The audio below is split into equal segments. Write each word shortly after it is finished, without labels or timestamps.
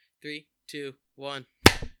3, 2, 1.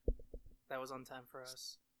 That was on time for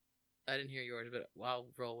us. I didn't hear yours, but I'll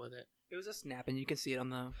roll with it. It was a snap, and you can see it on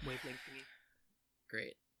the wavelength thingy.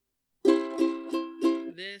 Great.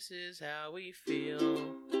 This is how we feel.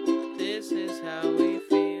 This is how we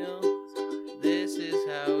feel. This is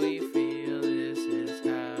how we feel. This is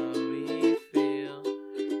how we feel.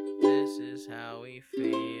 This is how we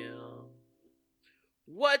feel.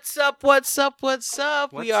 What's up? What's up? What's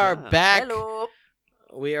up? We are back. Hello.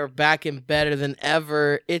 We are back and better than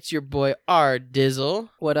ever. It's your boy R Dizzle.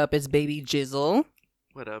 What up? It's Baby Jizzle.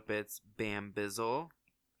 What up? It's Bam Bizzle.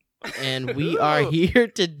 And we are here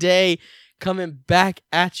today coming back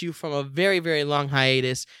at you from a very, very long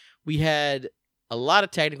hiatus. We had a lot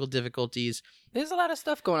of technical difficulties. There's a lot of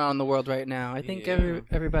stuff going on in the world right now. I think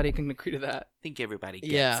everybody can agree to that. I think everybody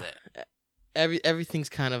gets it. Everything's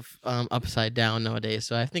kind of upside down nowadays,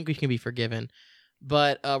 so I think we can be forgiven.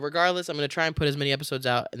 But regardless, I'm going to try and put as many episodes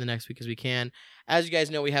out in the next week as we can. As you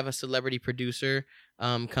guys know, we have a celebrity producer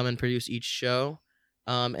come and produce each show.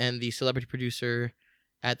 And the celebrity producer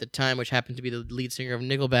at the time, which happened to be the lead singer of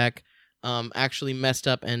Nickelback, actually messed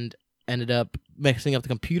up and ended up messing up the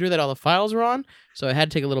computer that all the files were on. So it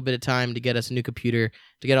had to take a little bit of time to get us a new computer,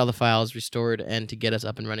 to get all the files restored, and to get us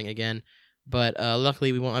up and running again. But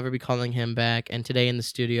luckily, we won't ever be calling him back. And today in the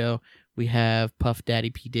studio, we have Puff Daddy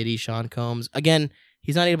P. Diddy, Sean Combs. Again,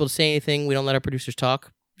 he's not able to say anything. We don't let our producers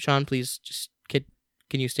talk. Sean, please, just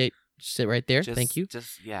can you sit right there? Thank you.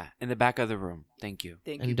 Just in the back of the room. Thank you.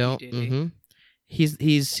 Thank And you, don't. P. Diddy.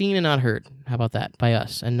 He's seen and not heard. How about that? By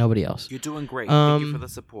us and nobody else. You're doing great. Thank you for the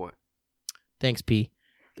support. Thanks, P.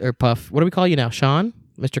 Or Puff. What do we call you now? Sean?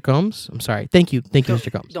 Mr. Combs? I'm sorry. Thank you,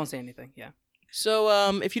 Mr. Combs. Don't say anything. Yeah. So,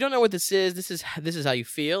 if you don't know what this is how you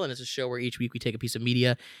feel, and it's a show where each week we take a piece of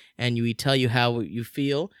media and we tell you how you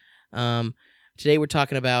feel. Today we're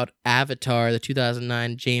talking about Avatar, the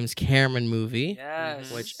 2009 James Cameron movie,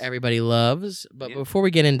 Yes. which everybody loves. But Yep. before we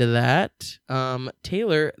get into that,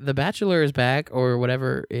 Taylor, The Bachelor is back, or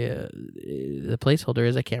whatever the placeholder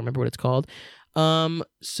is. I can't remember what it's called.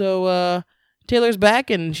 So Taylor's back,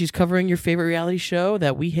 and she's covering your favorite reality show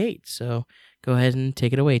that we hate. So go ahead and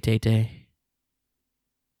take it away, Tay-Tay.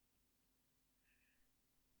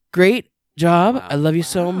 Great job. Wow. I love you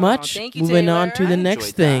so Wow. much. Thank you, Moving Taylor. on to the I next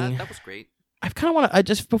enjoyed thing. That was great. I kind of want to,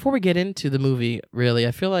 just before we get into the movie, really,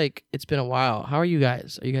 I feel like it's been a while. How are you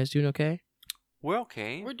guys? Are you guys doing okay? We're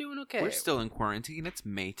okay. We're doing okay. We're still in quarantine. It's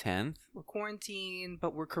May 10th. We're quarantined,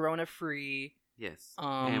 but we're corona free. Yes.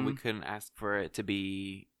 And we Um, couldn't ask for it to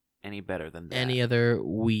be any better than that. Any other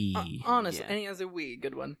we? Honestly, Yeah. any other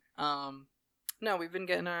good one. No, we've been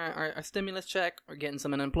getting our stimulus check. We're getting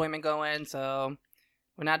some unemployment going, so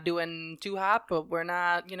we're not doing too hot, but we're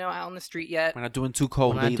not, out on the street yet. We're not doing too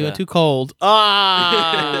cold We're not either. doing too cold.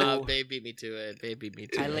 Ah! Babe beat me to it. Babe beat me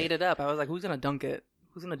to I it. laid it up. I was like, who's gonna dunk it?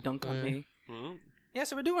 Who's gonna dunk on me? Hmm? Yeah,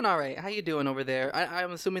 so we're doing all right. How you doing over there?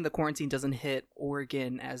 I'm assuming the quarantine doesn't hit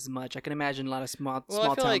Oregon as much. I can imagine a lot of small Well, I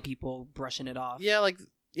feel town like- people brushing it off. Yeah, like,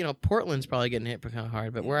 Portland's probably getting hit kind of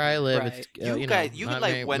hard, but where I live, Right. it's, You guys- you not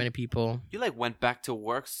like very, went- many people. You went back to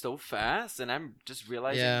work so fast, and I'm just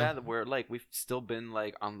realizing Yeah. that we've still been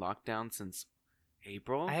on lockdown since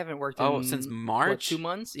April. I haven't worked in since what, March. 2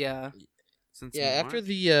 months. Yeah. Since Yeah, after March?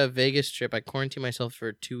 the Vegas trip, I quarantined myself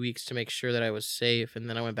for 2 weeks to make sure that I was safe, and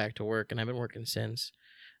then I went back to work, and I've been working since.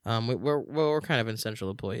 We're kind of essential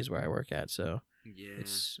employees where I work at, so Yeah.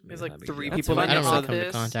 it's There's not like a big 3 deal. people I in don't the really come office.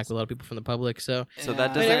 into contact with a lot of people from the public, so So that I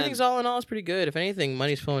mean, doesn't- everything's all in all is pretty good. If anything,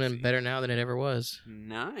 money's flowing in better now than it ever was.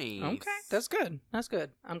 Nice. Okay, that's good. That's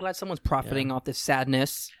good. I'm glad someone's profiting off this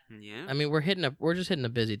sadness. Yeah. I mean, we're just hitting a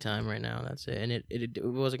busy time right now. That's it, and it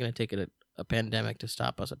wasn't going to take a pandemic to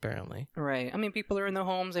stop us. Apparently, Right. I mean, people are in their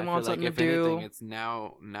homes. They I want feel something like to if do. anything, it's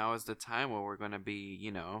now is the time where we're gonna be,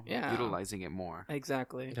 Yeah. utilizing it more.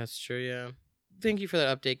 Exactly. that's true. Yeah. Thank you for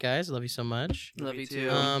that update, guys. I love you so much. Love Me you too.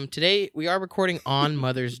 too. Today we are recording on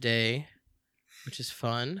Mother's Day, which is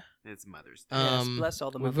fun. It's Mother's Day. Yes, bless all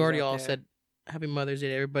the we've mothers already out all there. said Happy Mother's Day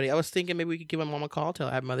to everybody. I was thinking maybe we could give my mom a call to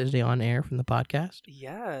have Mother's Day on air from the podcast.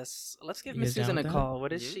 Yes. Let's give You Miss guys down Susan a with that? call.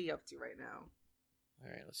 What is Yeah. she up to right now? All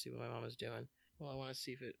right, let's see what my mom is doing. Well, I want to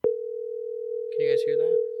see if it. Can you guys hear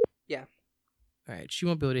that? Yeah. All right, she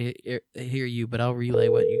won't be able to hear you, but I'll relay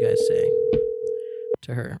what you guys say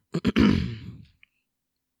to her.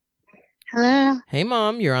 Hello. Hey,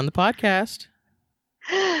 Mom, you're on the podcast.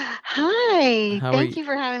 Hi. How are Thank you? you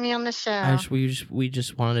for having me on the show. We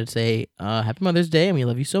just wanted to say Happy Mother's Day, and we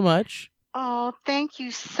love you so much. Oh, thank you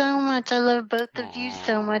so much. I love both of you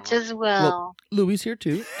so much as well. Louis here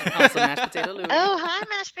too. And also mashed potato Louie. Oh, hi,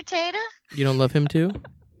 mashed potato. You don't love him too?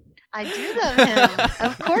 I do love him.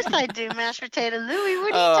 Of course I do. Mashed potato Louie.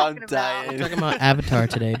 What are you talking about? We're talking about Avatar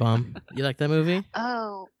today, Bomb. You like that movie?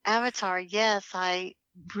 Oh, Avatar. Yes, I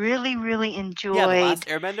really, really enjoyed Yeah, the last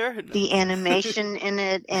Airbender. the animation in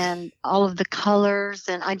it and all of the colors,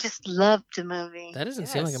 and I just loved the movie. That doesn't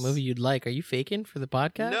seem like a Yes. movie you'd like. Are you faking for the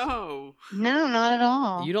podcast? No. No, not at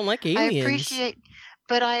all. You don't like I aliens.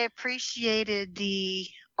 I appreciated the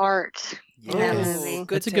art in that Yes. movie. Good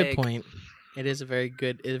That's a good take. point. It is a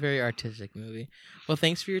very artistic movie. Well,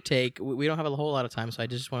 thanks for your take. We don't have a whole lot of time, so I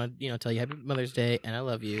just want to, tell you Happy Mother's Day, and I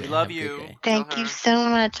love you. We and love have a good you. day. Thank Tell you her. so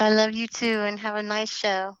much. I love you too, and have a nice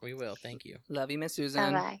show. We will. Thank you. Love you, Miss Bye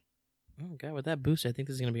Susan. bye. Oh God, with that boost, I think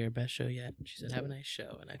this is gonna be our best show yet. She said, "Have a nice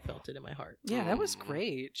show," and I felt it in my heart. Yeah, that was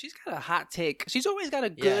great. She's got a hot take. She's always got a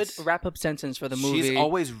good Yes. wrap-up sentence for the movie. She's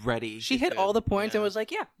always ready. She hit all the points and Yeah. was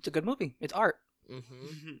like, "Yeah, it's a good movie. It's art."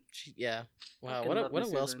 Mm-hmm. Yeah. Wow. Fucking What a love what a Miss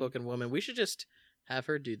Susan. well-spoken woman. We should just have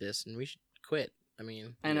her do this, and we should quit. I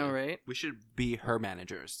mean, I know, right? We should be her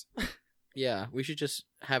managers. yeah, we should just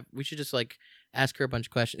like ask her a bunch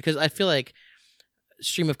of questions because I feel like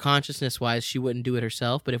stream of consciousness wise, she wouldn't do it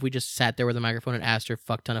herself. But if we just sat there with a microphone and asked her a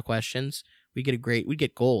fuck ton of questions, we'd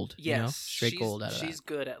get gold. Yes, straight gold out of she's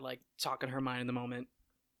good at like talking her mind in the moment.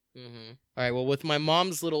 that. Mm-hmm. All right. Well, with my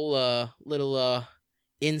mom's little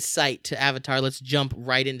insight to Avatar, let's jump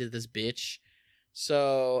right into this bitch.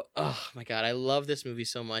 So, oh my god, I love this movie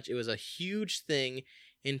so much. It was a huge thing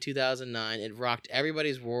in 2009. It rocked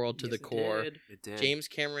everybody's world to Yes, the it core. did. It did. James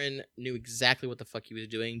Cameron knew exactly what the fuck he was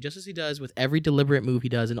doing, just as he does with every deliberate move he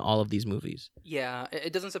does in all of these movies. Yeah,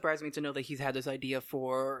 it doesn't surprise me to know that he's had this idea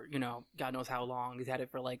for, God knows how long. He's had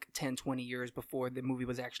it for like 10, 20 years before the movie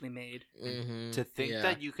was actually made. Mm-hmm. To think Yeah.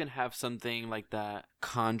 that you can have something like that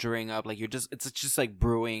conjuring up, like it's just like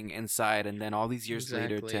brewing inside, and then all these years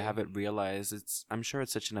later Exactly. to have it realized, I'm sure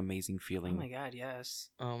it's such an amazing Oh feeling. my god, yes.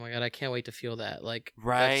 Oh my god, I can't wait to feel that. Like,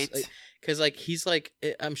 Right? Because like he's like,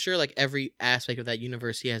 I'm sure like every aspect of that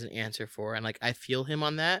universe he has an answer for, and like I feel him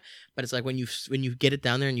on that. But it's like when you get it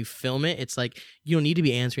down there and you film it, it's like you don't need to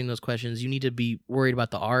be answering those questions. You need to be worried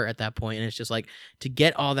about the art at that point. And it's just like to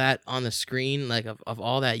get all that on the screen, like of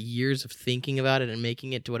all that years of thinking about it and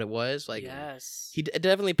making it to what it was. Like, yes. it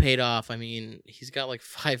definitely paid off. I mean, he's got like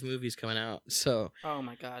 5 movies coming out, so Oh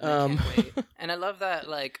my god, I Um, can't wait. And I love that,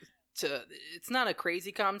 like, it's not a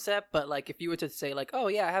crazy concept, but like if you were to say like, oh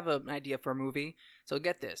yeah, I have an idea for a movie. So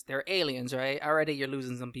get this, they're aliens, right? Already you're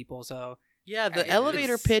losing some people, so yeah, the It's-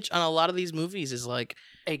 elevator pitch on a lot of these movies is like,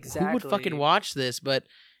 exactly. who would fucking watch this? But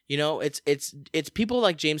it's people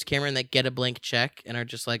like James Cameron that get a blank check and are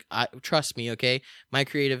just like, trust me, okay, my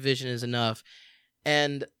creative vision is enough.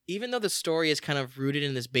 And even though the story is kind of rooted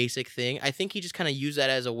in this basic thing, I think he just kind of used that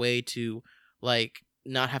as a way to like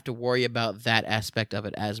not have to worry about that aspect of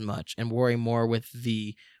it as much and worry more with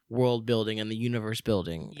the world building and the universe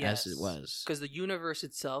building as it was. Because the universe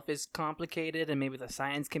itself is complicated, and maybe the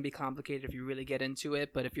science can be complicated if you really get into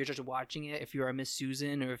it. But if you're just watching it, if you're a Miss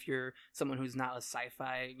Susan, or if you're someone who's not a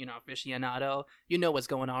sci-fi, aficionado, you know what's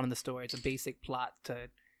going on in the story. It's a basic plot to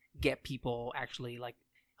get people actually like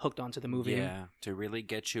hooked onto the movie. Yeah, to really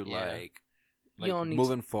get you Yeah. like You don't need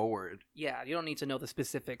moving forward. Yeah, you don't need to know the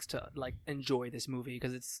specifics to like enjoy this movie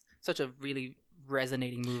because it's such a really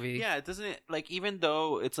resonating movie. Yeah, it doesn't like, even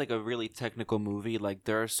though it's like a really technical movie, like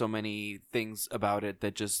there are so many things about it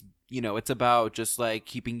that just, it's about just like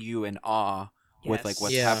keeping you in awe with like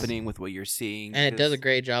what's Yeah. happening with what you're seeing. And it does a because-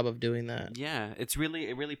 great job of doing that. Yeah, it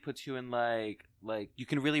really puts you in like you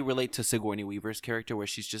can really relate to Sigourney Weaver's character, where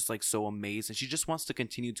she's just like so amazed and she just wants to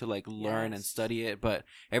continue to like learn and Yes. study it, but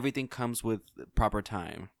everything comes with proper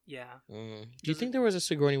time. Yeah. Do you think there was a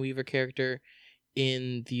Sigourney Weaver character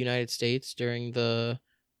in the United States during the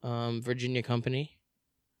Virginia Company?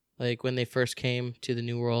 Like when they first came to the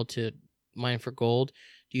New World to mine for gold,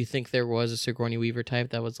 do you think there was a Sigourney Weaver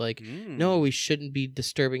type that was like, no, we shouldn't be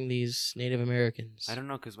disturbing these Native Americans? I don't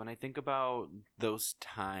know, because when I think about those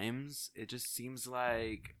times, it just seems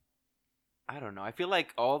like, I don't know. I feel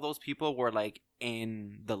like all those people were like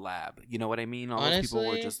in the lab. You know what I mean? All those people were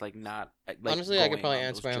Honestly- just like not. Like, Honestly, I could going probably on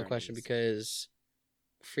answer those my own question journeys. because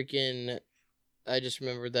freaking I just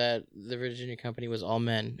remember that the Virginia Company was all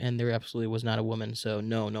men and there absolutely was not a woman. So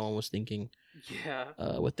no one was thinking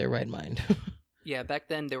Yeah. with their right mind. Yeah, back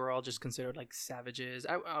then they were all just considered like savages.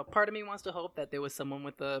 Part of me wants to hope that there was someone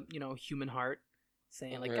with a human heart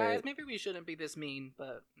saying like, Right. guys, maybe we shouldn't be this mean,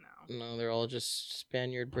 but no. No, they're all just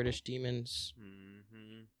Spaniard British demons.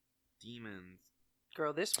 Mhm. Demons.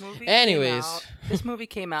 Girl, this movie. Anyways. This movie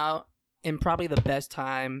came out in probably the best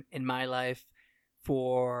time in my life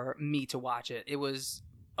for me to watch it. It was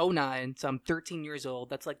 2009, so I'm 13 years old.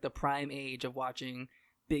 That's like the prime age of watching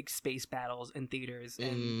big space battles in theaters,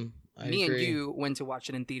 and I me agree. and you went to watch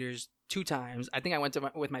it in theaters 2 times. I think I went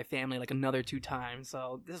to with my family like another 2 times.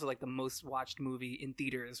 So this is like the most watched movie in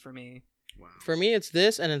theaters for me. Wow. For me, it's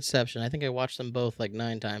this and Inception. I think I watched them both like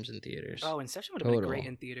 9 times in theaters. Oh, Inception would have been Total. great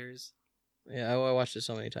in theaters. Yeah, I watched it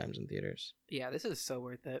so many times in theaters. Yeah, this is so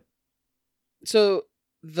worth it. So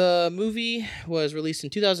the movie was released in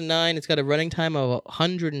 2009. It's got a running time of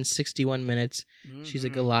 161 minutes. She's a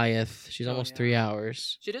Mhm. Goliath. She's Oh, almost yeah. 3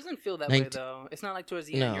 hours. She doesn't feel that way Ninety- though. It's not like towards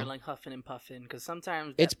the No. end you're like huffing and puffing because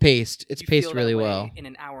sometimes It's that- paced. It's you paced feel really that way well. in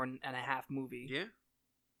an hour and a half movie. Yeah.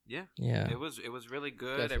 Yeah. Yeah. It was really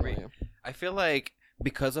good. Definitely. I feel like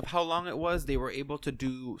because of how long it was, they were able to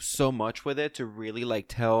do so much with it to really like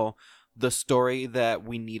tell the story that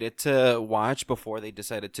we needed to watch before they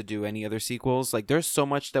decided to do any other sequels. Like there's so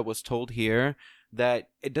much that was told here that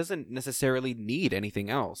it doesn't necessarily need anything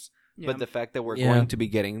else. Yeah. But the fact that we're Yeah. going to be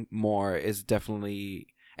getting more is definitely,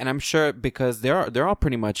 and I'm sure because they're all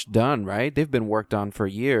pretty much done, right? They've been worked on for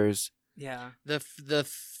years. Yeah. The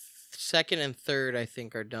second and third, I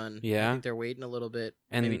think, are done. I Yeah. think they're waiting a little bit.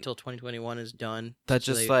 And maybe till 2021 is done. That's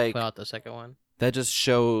so just they like- put out the second one. That just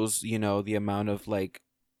shows, you know, the amount of like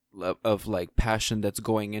passion that's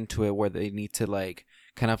going into it, where they need to like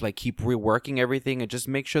kind of like keep reworking everything and just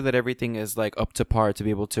make sure that everything is like up to par to be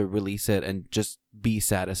able to release it and just be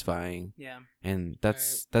satisfying. Yeah. And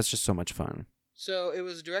that's just so much fun. So it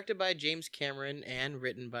was directed by James Cameron and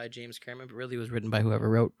written by James Cameron, but really it was written by whoever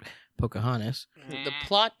wrote Pocahontas. The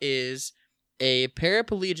plot is a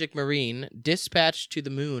paraplegic Marine dispatched to the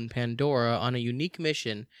moon Pandora on a unique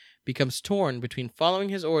mission becomes torn between following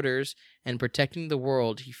his orders and protecting the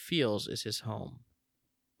world he feels is his home.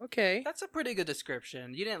 Okay. That's a pretty good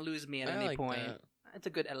description. You didn't lose me at I any like point. that. That's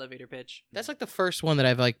a good elevator pitch. That's like the first one that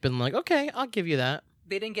I've like been like, okay, I'll give you that.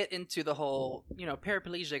 They didn't get into the whole,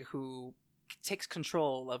 paraplegic who takes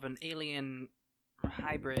control of an alien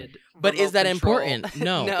hybrid. But is remote that control. important?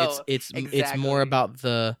 No, No, it's exactly. more about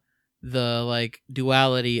the like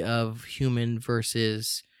duality of human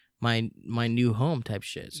versus my new home type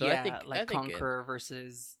shit. So yeah, I think like I think Conqueror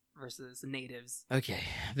versus natives. okay,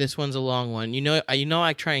 this one's a long one. You know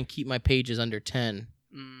I try and keep my pages under 10,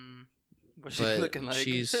 What's she but looking like?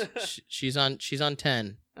 she's on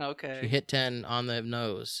 10. Okay. She hit 10 on the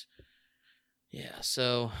nose. Yeah,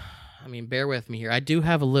 so I mean, bear with me here. I do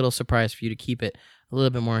have a little surprise for you to keep it a little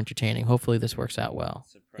bit more entertaining. Hopefully this works out well.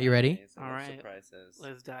 Are you ready? All right.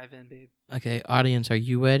 Let's dive in, babe. Okay, audience, are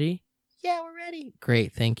you ready? Yeah, we're ready.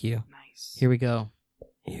 Great, thank you. Nice. Here we go.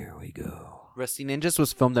 Rusty Ninjas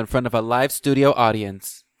was filmed in front of a live studio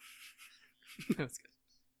audience. That was good.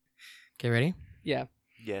 Okay, ready? Yeah.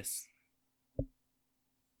 Yes.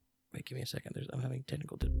 Wait, give me a second. I'm having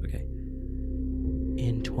technical okay.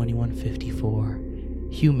 In 2154,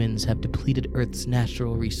 humans have depleted Earth's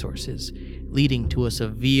natural resources, leading to a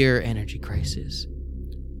severe energy crisis.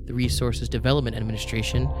 The Resources Development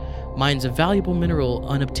Administration mines a valuable mineral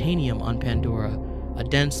unobtainium on Pandora, a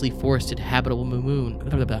densely forested habitable moon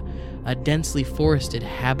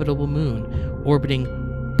orbiting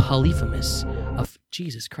Polyphemus,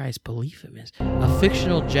 Jesus Christ, Polyphemus, a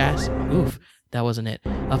fictional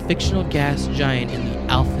a fictional gas giant in the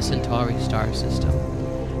Alpha Centauri star system.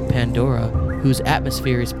 Pandora, whose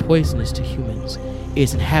atmosphere is poisonous to humans,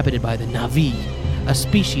 is inhabited by the Na'vi, a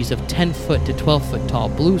species of 10-foot to 12-foot tall,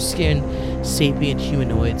 blue-skinned, sapient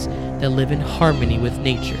humanoids that live in harmony with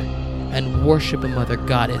nature and worship a mother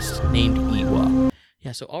goddess named Iwa.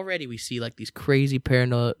 Yeah, so already we see like these crazy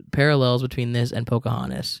parallels between this and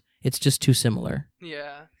Pocahontas. It's just too similar.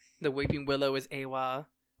 Yeah. The Weeping Willow is Awa.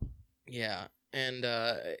 Yeah, and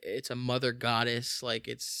it's a mother goddess. Like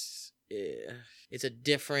it's a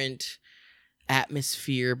different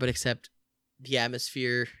atmosphere, but except the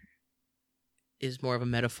atmosphere is more of a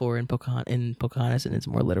metaphor in Pocahontas, and it's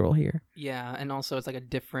more literal here. Yeah, and also it's like a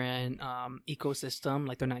different ecosystem.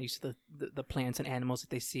 Like they're not used to the plants and animals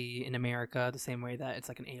that they see in America the same way that it's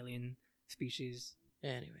like an alien species.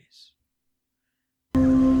 Anyways.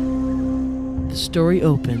 The story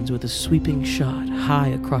opens with a sweeping shot high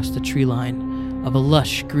across the tree line of a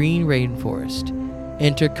lush green rainforest.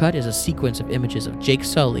 Intercut is a sequence of images of Jake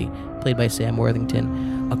Sully, played by Sam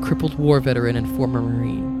Worthington, a crippled war veteran and former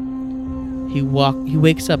Marine. He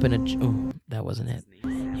wakes up in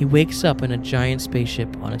He wakes up in a giant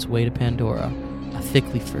spaceship on its way to Pandora, a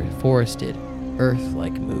thickly forested,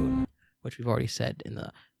 Earth-like moon, which we've already said in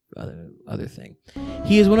the other thing.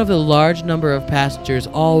 He is one of the large number of passengers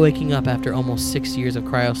all waking up after almost 6 years of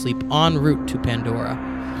cryosleep en route to Pandora.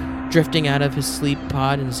 Drifting out of his sleep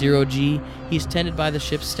pod in 0G, he's tended by the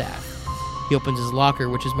ship's staff. He opens his locker,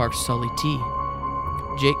 which is marked Sully T.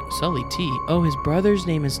 Jake Sully T. Oh, his brother's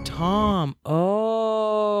name is Tom.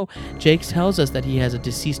 Oh, Jake tells us that he has a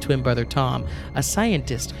deceased twin brother, Tom, a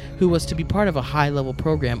scientist who was to be part of a high-level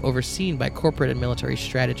program overseen by corporate and military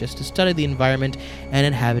strategists to study the environment and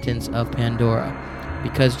inhabitants of Pandora.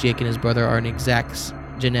 Because Jake and his brother are an exact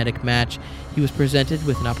genetic match, he was presented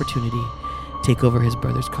with an opportunity. Take over his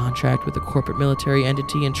brother's contract with a corporate military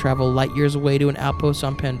entity and travel light years away to an outpost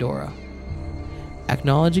on Pandora.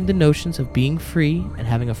 Acknowledging the notions of being free and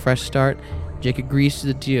having a fresh start, Jake agrees to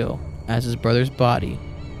the deal as his brother's body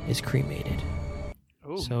is cremated.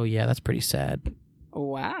 Ooh. So yeah, that's pretty sad.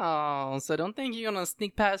 Wow. So don't think you're gonna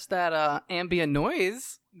sneak past that ambient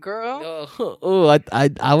noise, girl.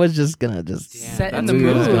 I was just gonna Set in that's the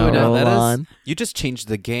good. mood. No, that is- on. You just changed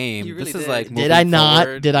the game. You really This is did. like Did moving I not?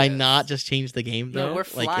 forward. Did I Yes. not just change the game though? No, we're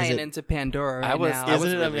Like, flying is it, into Pandora right I was. now. I was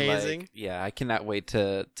Isn't it really amazing? Like, yeah, I cannot wait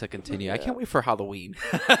to continue. I can't wait for Halloween.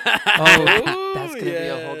 Oh, that's gonna be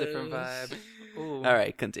a whole different yes. vibe. Ooh. All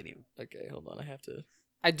right, continue. Okay, hold on. I have to.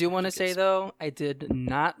 I do want to Think say it's- though, I did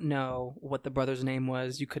not know what the brother's name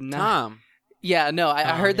was. You could not. Tom. Yeah, no, I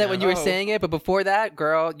heard that yeah. when you were Oh. saying it, but before that,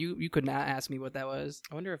 girl, you could not ask me what that was.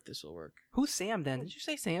 I wonder if this will work. Who's Sam then? Did you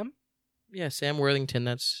say Sam? Yeah, Sam Worthington.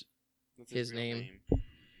 That's What's His real name.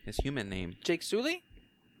 His human name. Jake Sully?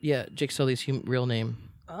 yeah, Jake Sully's real name.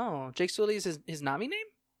 Oh, Jake Sully is his Nami name?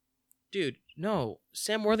 Dude, no.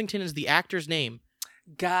 Sam Worthington is the actor's name.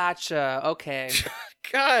 Gotcha. Okay.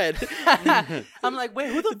 God. I'm like, wait,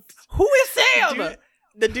 who is Sam? Dude,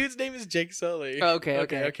 the dude's name is Jake Sully. Okay.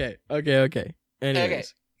 Okay.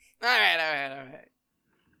 Anyways. All right.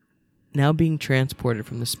 Now being transported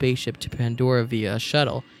from the spaceship to Pandora via a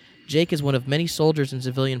shuttle, Jake is one of many soldiers and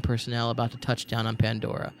civilian personnel about to touch down on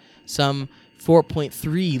Pandora, some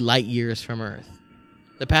 4.3 light years from Earth.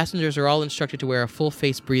 The passengers are all instructed to wear a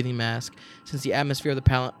full-face breathing mask since the atmosphere of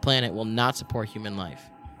the planet will not support human life.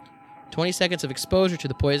 20 seconds of exposure to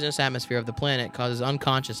the poisonous atmosphere of the planet causes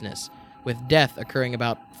unconsciousness, with death occurring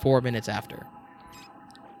about 4 minutes after.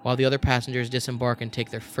 While the other passengers disembark and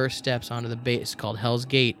take their first steps onto the base called Hell's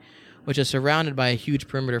Gate, which is surrounded by a huge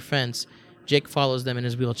perimeter fence, Jake follows them in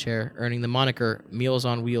his wheelchair, earning the moniker Meals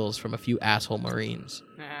on Wheels from a few asshole Marines.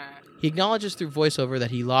 He acknowledges through voiceover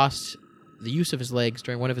that he lost the use of his legs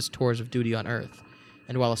during one of his tours of duty on Earth.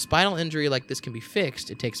 And while a spinal injury like this can be fixed,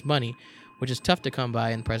 it takes money, which is tough to come by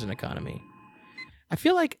in the present economy. I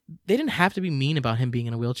feel like they didn't have to be mean about him being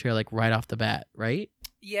in a wheelchair like right off the bat, right?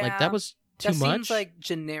 Yeah. Like that was too that much. seems like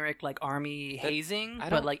generic like army hazing, I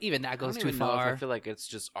but don't- like even that goes I don't too even know if far. I feel like it's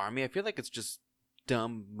just army. I feel like it's just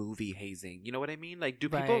dumb movie hazing. You know what I mean? Like, do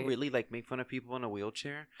people Right. really like make fun of people in a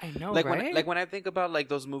wheelchair? I know, Like right? when I think about like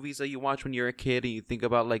those movies that you watch when you're a kid, and you think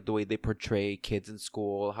about like the way they portray kids in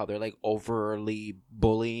school, how they're like overly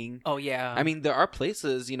bullying. oh yeah. I mean, there are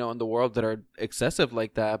places, you know, in the world that are excessive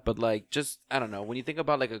like that, but like just I don't know. When you think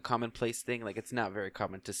about like a commonplace thing, like it's not very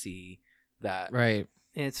common to see that. right.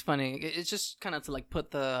 it's funny. It's just kind of to like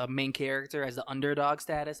put the main character as the underdog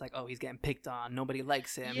status, like, oh, he's getting picked on, nobody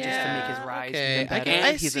likes him, just to make his rise okay. even better. And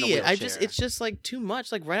I he's in a see it. wheelchair. It's just like too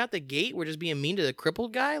much. Like right out the gate, we're just being mean to the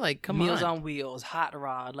crippled guy. Like, come Meals on. on Wheels, Hot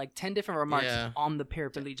Rod, like 10 different remarks Yeah. on the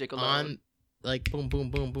paraplegic alone. On, like, boom, boom,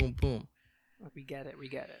 boom, boom, boom. We get it.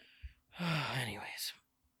 Anyways.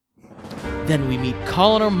 Then we meet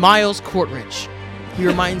Colonel Miles Courtridge. He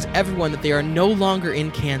reminds everyone that they are no longer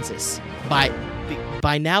in Kansas.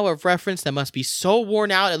 By now, a reference that must be so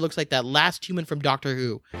worn out it looks like that last human from Doctor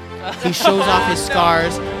Who. He shows off his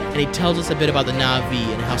scars, and he tells us a bit about the Na'vi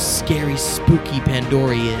and how scary, spooky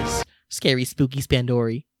Pandori is. Scary, spooky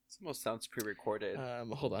Spandori. This almost sounds pre-recorded.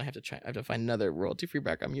 Hold on, I have to find another royalty-free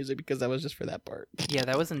background music because that was just for that part. Yeah,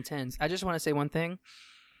 that was intense. I just want to say one thing.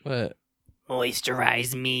 What?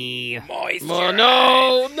 Moisturize me.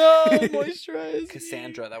 Oh, no, moisturize.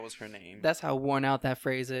 Cassandra, that was her name. That's how worn out that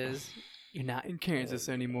phrase is. You're not in Kansas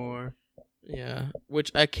anymore. Yeah,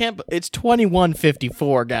 which I can't. It's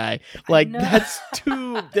 2154, guy. Like know. that's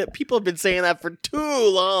too. That people have been saying that for too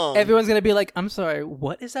long. Everyone's gonna be like, I'm sorry,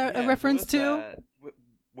 what is that Yeah, a reference what was to? that?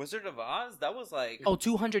 Wizard of Oz? That was like. Oh,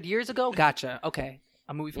 200 years ago? Gotcha. Okay.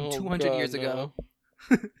 A movie from Oh, 200 God, years no. ago.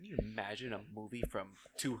 Can you imagine a movie from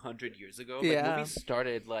 200 years ago? Yeah. Like, movies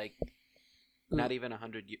started like not even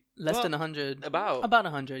 100 years. Less than 100. About. About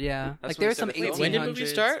 100, yeah. That's Like there what were some I said. Wait, 1800s. When did movies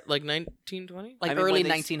start? Like 1920? Like I mean, early when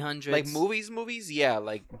they- 1900s. Like movies, yeah.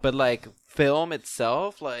 Like, but like film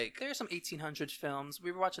itself, like. There are some 1800s films.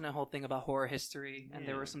 We were watching a whole thing about horror history, and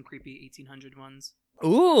there Yeah. were some creepy 1800 ones.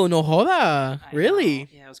 Ooh, no joda. I Really? know.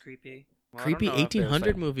 Yeah, it was creepy. Well, I don't Creepy know if there's, 1800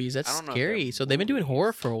 like- movies. That's I don't know if scary. they're So they've been doing movies.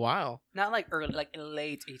 horror for a while. Not like early, like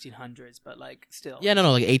late 1800s, but like still. Yeah, no,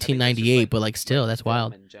 like I think it's just, 1898, but like still, that's film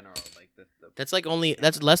wild. In general, like the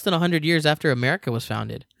That's less than 100 years after America was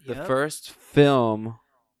founded. The Yep. first film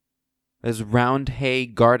is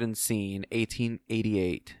Roundhay Garden Scene,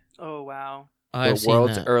 1888. Oh wow. I've The seen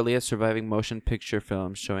world's that. earliest surviving motion picture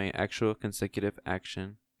film showing actual consecutive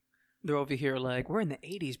action. They're over here like, we're in the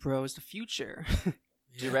 80s, bro. It's the future.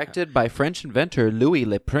 Directed by French inventor Louis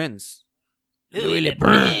Le Prince. Louis Le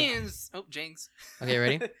Prince. Oh, Jinx. Okay,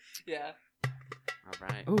 ready? Yeah. All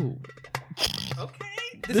right. Ooh, Okay.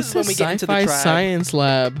 this is when we get into the Sci-Fi tribe. Science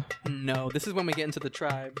Lab. No, this is when we get into the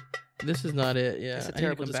tribe. This is not it. Yeah, It's a I need to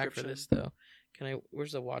terrible come back for description. this though. Can I?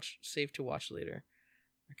 Where's the watch? Save to watch later.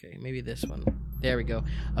 Okay, maybe this one. There we go.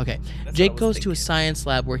 Okay, That's Jake what I was goes to a thinking. science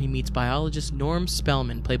lab where he meets biologist Norm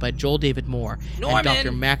Spellman, played by Joel David Moore, and Dr.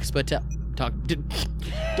 Norman! Max Patel.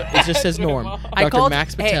 It just says Norm. I Dr. called,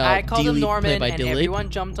 Max hey, Patel, I called him Dilip, Norman, played by and Dilip. everyone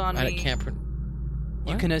jumped on I me. can't. You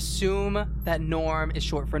What? can assume that Norm is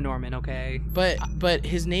short for Norman, okay? But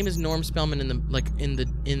his name is Norm Spellman in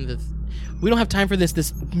the. We don't have time for this.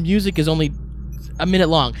 This music is only a minute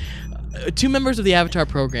long. Two members of the Avatar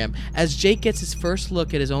program. As Jake gets his first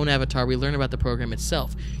look at his own avatar, we learn about the program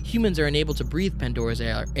itself. Humans are unable to breathe Pandora's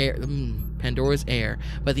air,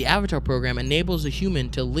 but the Avatar program enables a human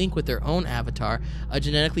to link with their own avatar, a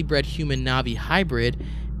genetically bred human Na'vi hybrid,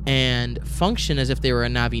 and function as if they were a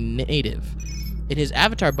Na'vi native. In his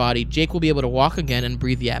avatar body, Jake will be able to walk again and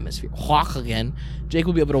breathe the atmosphere. Walk again. Jake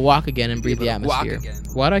will be able to walk again and breathe the able to walk atmosphere. again.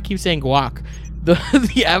 Why do I keep saying guac?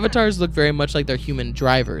 The avatars look very much like their human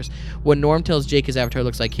drivers. When Norm tells Jake his avatar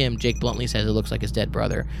looks like him, Jake bluntly says it looks like his dead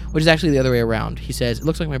brother, which is actually the other way around. He says, it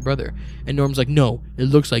looks like my brother. And Norm's like, no, it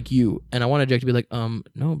looks like you. And I wanted Jake to be like,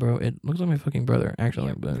 no, bro, it looks like my fucking brother,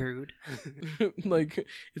 actually. But Rude. like,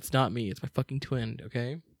 it's not me. It's my fucking twin,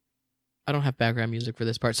 okay? I don't have background music for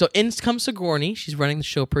this part. So in comes Sigourney. She's running the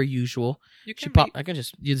show per usual. You She can pop. I can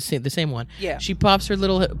just do the same one. Yeah. She pops her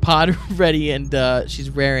little pod ready, and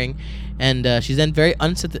she's raring, and she's then very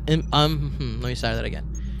let me start that again.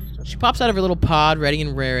 She pops out of her little pod, ready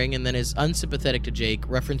and raring, and then is unsympathetic to Jake,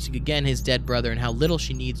 referencing again his dead brother and how little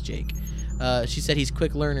she needs Jake. She said he's a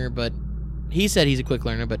quick learner, but he said he's a quick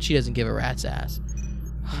learner, but she doesn't give a rat's ass.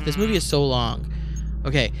 This movie is so long.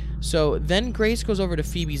 Okay, so then Grace goes over to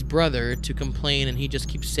Phoebe's brother to complain, and he just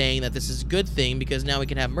keeps saying that this is a good thing because now we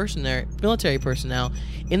can have military personnel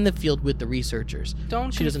in the field with the researchers.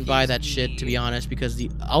 She doesn't buy that shit, to be honest, because the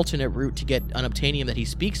alternate route to get unobtainium that he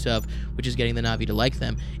speaks of, which is getting the Na'vi to like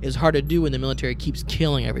them, is hard to do when the military keeps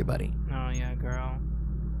killing everybody. Oh yeah, girl.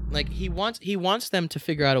 Like he wants them to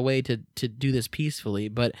figure out a way to do this peacefully,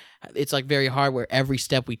 but it's like very hard where every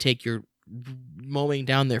step we take, you're mowing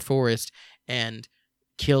down their forest and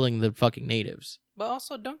killing the fucking natives. But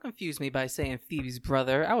also, don't confuse me by saying Phoebe's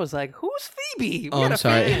brother. I was like, who's Phoebe? We Oh, had I'm a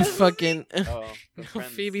sorry. Phoebe in this Fucking Oh,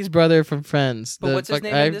 Phoebe's brother from Friends. But what's his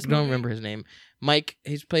name I in this don't movie? remember his name. Mike.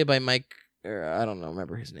 He's played by Mike. I don't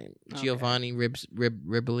remember his name. Okay. Giovanni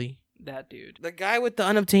Ribbley. That dude. The guy with the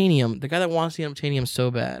unobtainium. The guy that wants the unobtainium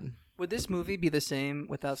so bad. Would this movie be the same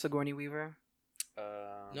without Sigourney Weaver?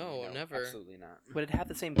 No, never. Absolutely not. Would it have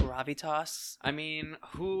the same gravitas? I mean,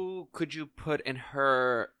 who could you put in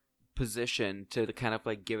her position to kind of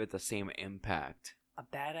like give it the same impact? A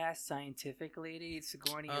badass scientific lady.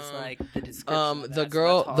 Sigourney is like the description. of The that,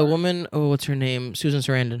 girl, so that's the hard. woman. Oh, what's her name? Susan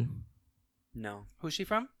Sarandon. No. Who's she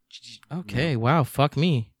from? Okay, wow, fuck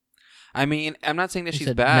me. I mean, I'm not saying that He she's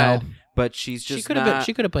said bad, no. but she's She just could have not. been.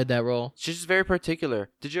 She could have played that role. She's just very particular.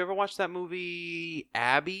 Did you ever watch that movie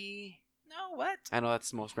Abby? No, what? I know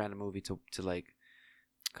that's the most random movie to like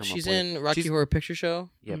come She's up with. in Rocky Horror Picture Show.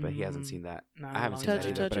 Yeah, but he hasn't seen that. No, I haven't seen Touch that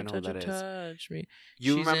it, either, touch but I it, know who touch that it, is. touch me.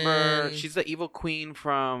 You She's remember? in- She's the evil queen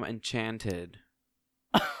from Enchanted,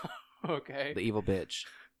 Okay. the evil bitch.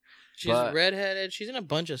 She's But- redheaded. She's in a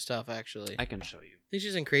bunch of stuff actually. I can show you. I think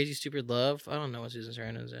she's in Crazy Stupid Love. I don't know what Susan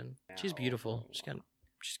Sarandon's in. She's Ow. beautiful.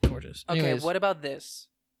 She's gorgeous. Okay, Anyways, what about this?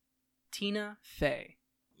 Tina Fey.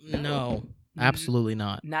 No, absolutely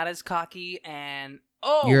not. Not as cocky and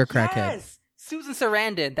oh, You're a crackhead. yes! Susan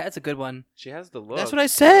Sarandon. That's a good one. She has the look. That's what I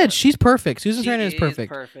said. She's perfect. Susan She Sarandon is is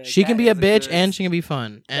perfect. perfect. She can That be a is a bitch good- and she can be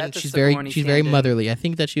fun. And That's a she's Sigourney very stand-in. motherly. I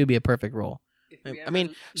think that she would be a perfect role. If we I ever mean,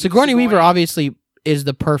 lose Sigourney Weaver obviously is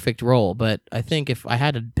the perfect role, but I think if I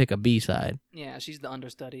had to pick a B side, Yeah, she's the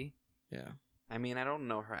understudy. yeah. I mean, I don't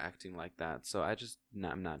know her acting like that, so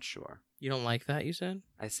I'm not sure. You don't like that, you said?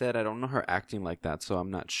 I said I don't know her acting like that, so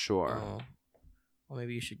I'm not sure. Oh. Well,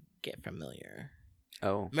 maybe you should get familiar.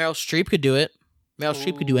 Oh. Meryl Streep could do it. Meryl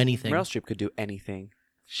Streep could do Ooh, anything. Meryl Streep could do anything.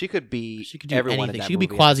 She could be She could do everyone anything. in that She could be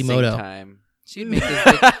movie at the same Quasimodo. time. She'd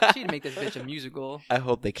make this bitch a musical. I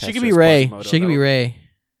hope they cast She could her be as Ray. Quasimodo. She could That be would- Ray.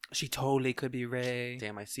 She totally could be Rey.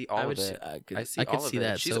 Damn, I see all of it. I could I see I could all of see it.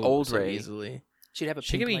 that. She's so, old so Rey. easily. She'd have a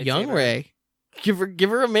She pink could be young lightsaber. Ray. Give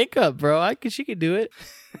her a makeup, bro. She could do it.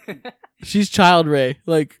 She's child Ray.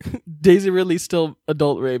 Like Daisy Ridley's still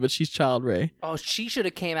adult Ray, but she's child Ray. Oh, she should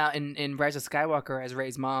have came out in Rise of Skywalker as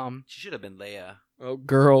Rey's mom, She should have been Leia. Oh,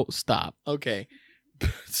 girl, stop. Okay.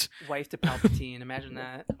 wife to Palpatine. Imagine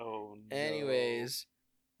that. Oh no. Anyways,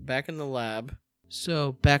 back in the lab.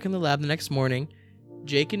 So, back in the lab the next morning,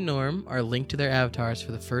 Jake and Norm are linked to their avatars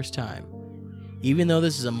for the first time. Even though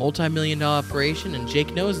this is a multi-million-dollar operation and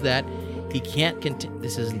Jake knows that, he can't continue.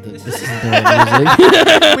 This isn't the right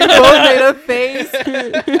music. We both made a face.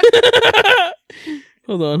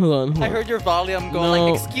 Hold on. I heard your volume go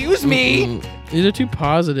like, "Excuse me, Mm-mm. These are too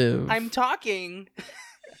positive. I'm talking."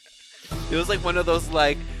 It was like one of those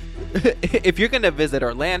like, if you're gonna visit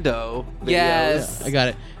Orlando, videos, Yes. I got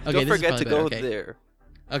it. Okay, don't this is forget to probably go better. Okay. there.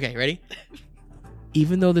 Okay, ready?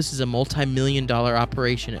 Even though this is a multi-million-dollar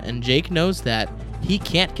operation and Jake knows that, he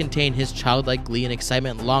can't contain his childlike glee and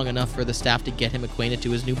excitement long enough for the staff to get him acquainted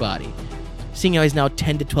to his new body. Seeing how he's now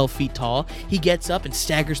 10 to 12 feet tall, he gets up and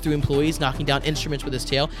staggers through employees, knocking down instruments with his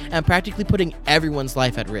tail and practically putting everyone's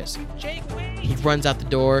life at risk. Jake, wait. He runs out the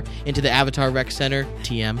door into the Avatar Rec Center,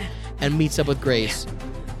 TM, and meets up with Grace.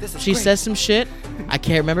 This is She great. says some shit I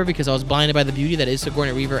can't remember because I was blinded by the beauty that is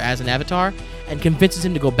Sigourney Weaver as an avatar, and convinces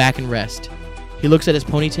him to go back and rest. He looks at his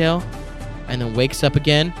ponytail and then wakes up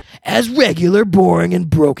again as regular, boring, and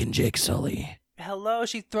broken Jake Sully. Hello,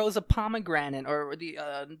 she throws a pomegranate, or the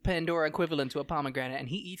Pandora equivalent to a pomegranate, and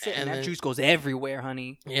he eats it, and And that then- juice goes everywhere,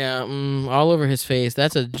 honey. Yeah, all over his face.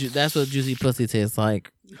 That's what juicy pussy tastes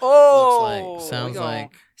like. Oh, Looks like, sounds we gonna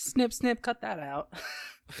like. snip, snip, cut that out.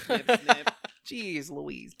 Snip, snip. Jeez,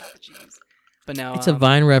 Louise, not the cheese. But no, It's a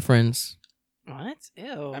Vine reference. What?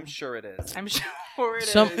 Ew. I'm sure it is. I'm sure it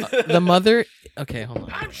is. The mother. Okay, hold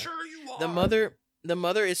on. I'm sure you are. The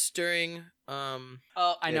mother is stirring.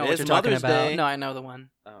 Oh, I know It what is you're talking Mother's about. Day. No, I know the one.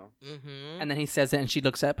 Oh. Mm-hmm. And then he says it, and she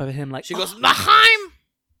looks up at him like She goes, "Oh, Lachaim!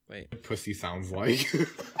 Wait. Pussy sounds like.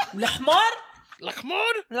 Lahmar,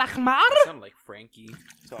 Lachmod? Lahmar. Sound like Frankie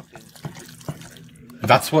talking.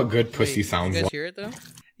 That's what good pussy Wait, sounds you guys like. hear it, though?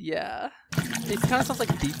 Yeah, it kind of sounds like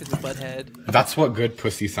Beef in the Butthead. That's what good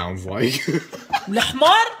pussy sounds like.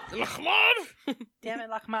 Lahmar. Lachmod! Damn it,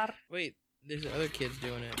 Lahmar. Wait, there's other kids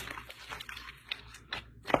doing it.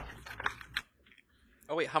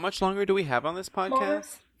 Oh wait, how much longer do we have on this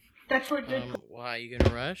podcast? Why, you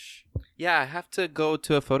gonna rush? Yeah, I have to go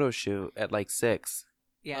to a photo shoot at like 6.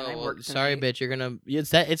 Yeah, and I well, work sorry, tonight. bitch. You're gonna.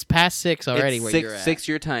 It's past 6 already. It's where 6, you're at. 6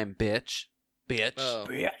 your time, bitch. Bitch. Oh,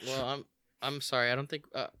 Bitch. well, I'm sorry. I don't think.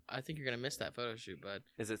 I think you're gonna miss that photo shoot, bud.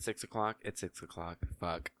 Is it 6 o'clock? It's 6 o'clock.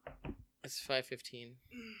 Fuck. It's 5:15.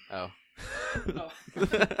 Oh. Oh.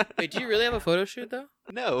 Wait, do you really have a photo shoot though?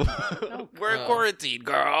 No. We're in Oh. quarantine,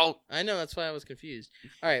 girl. I know. That's why I was confused.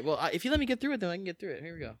 All right. Well, if you let me get through it, then I can get through it.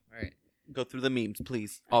 Here we go. All right. Go through the memes,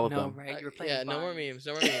 please. All of No, them. right? You were playing. Yeah. No more Vine. memes.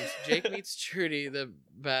 No more memes. Jake meets Trudy, the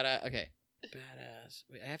badass. Okay. Badass.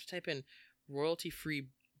 Wait, I have to type in royalty-free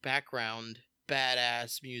background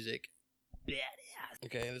badass music. Badass.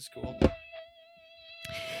 Okay, that's cool.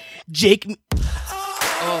 Jake.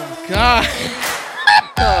 Oh God.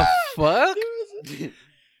 The fuck? There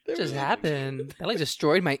What just was- happened? That like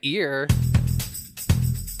destroyed my ear.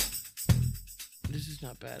 This is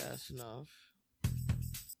not badass enough.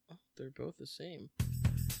 Oh, they're both the same.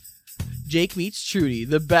 Jake meets Trudy,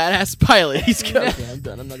 the badass pilot. He's gonna. Okay, I'm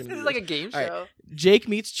done. I'm not gonna. This do is like a game All right. show. Jake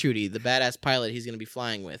meets Trudy, the badass pilot he's going to be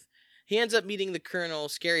flying with. He ends up meeting the Colonel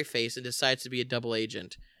Scaryface and decides to be a double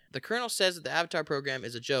agent. The Colonel says that the Avatar program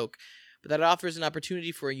is a joke, but that it offers an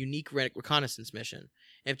opportunity for a unique reconnaissance mission.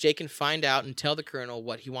 If Jake can find out and tell the Colonel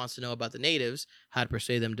what he wants to know about the natives, how to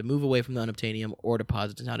persuade them to move away from the unobtainium ore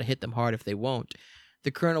deposits, and how to hit them hard if they won't,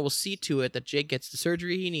 the Colonel will see to it that Jake gets the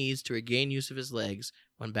surgery he needs to regain use of his legs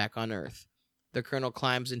when back on Earth. The Colonel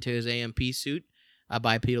climbs into his AMP suit, a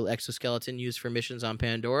bipedal exoskeleton used for missions on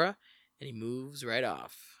Pandora, and he moves right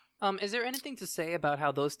off. Is there anything to say about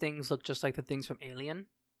how those things look just like the things from Alien,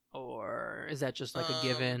 or is that just like a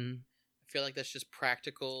given? I feel like that's just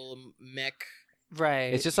practical mech.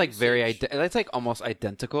 Right. It's just like very usage. it's like almost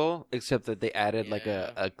identical, except that they added like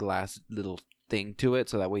Yeah. a glass little thing to it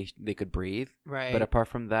so that way they could breathe. right. But apart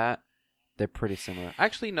from that, they're pretty similar.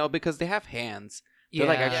 Actually, no, because they have hands. They're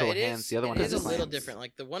like actual it hands. The other one it has is a little hands. different.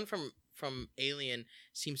 Like the one from Alien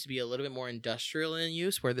seems to be a little bit more industrial in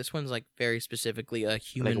use, where this one's like very specifically a Like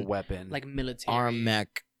human a weapon. like military arm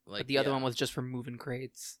mech. But Like the other one was just for moving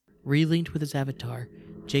crates. Relinked with his avatar,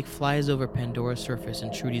 Jake flies over Pandora's surface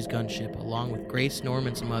in Trudy's gunship, along with Grace, Norm,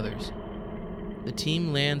 and some others. the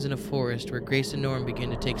team lands in a forest where Grace and Norm begin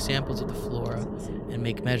to take samples of the flora and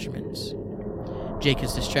make measurements. Jake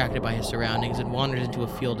is distracted by his surroundings and wanders into a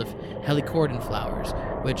field of helicordon flowers,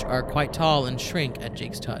 which are quite tall and shrink at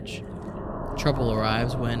Jake's touch. Trouble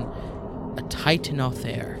arrives when a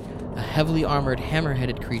Titanothere, a heavily armored,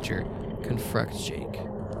 hammer-headed creature, confronts Jake.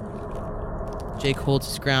 Jake holds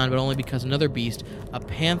his ground, but only because another beast, a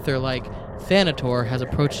panther-like Thanator, has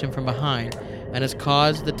approached him from behind and has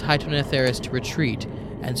caused the Titanotheres to retreat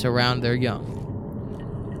and surround their young.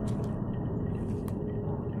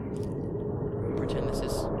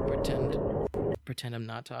 Pretend I'm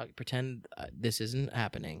not talking. Pretend this isn't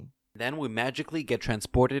happening. Then we magically get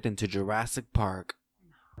transported into Jurassic Park.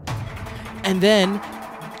 And then...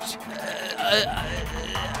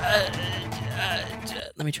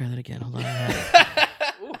 let me try that again. Hold on.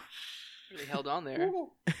 Ooh, really held on there.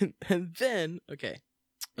 And then... Okay.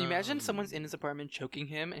 Can you imagine someone's in his apartment choking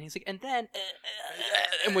him, and he's like, and then...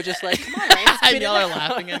 and we're just like, come on, Ryan, spit And it y'all are out.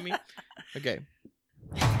 laughing at me. Okay.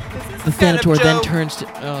 Is The this some kind of Thanator then joke? turns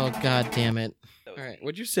to... Oh, god damn it. Alright,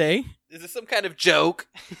 what'd you say? Is this some kind of joke?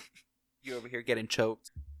 You over here getting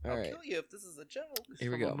choked. I'll Alright, kill you if this is a joke.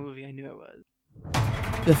 here we From a go. movie, I knew it was.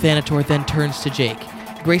 The Thanator then turns to Jake.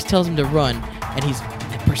 Grace tells him to run, and he's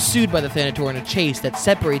pursued by the Thanator in a chase that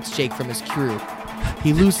separates Jake from his crew.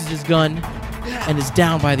 He loses his gun and is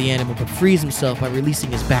down by the animal, but frees himself by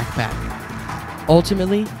releasing his backpack.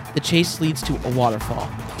 Ultimately, the chase leads to a waterfall,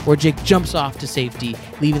 where Jake jumps off to safety,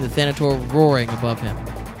 leaving the Thanator roaring above him.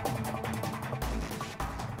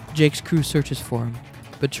 Jake's crew searches for him,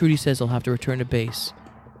 but Trudy says he'll have to return to base,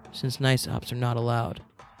 since night ops are not allowed.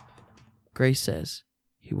 Grace says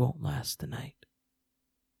he won't last the night.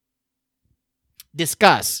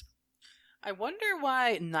 Discuss. I wonder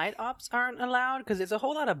why night ops aren't allowed, because there's a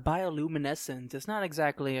whole lot of bioluminescence. It's not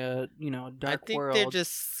exactly a, dark I think world. they're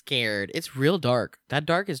just scared. It's real dark. That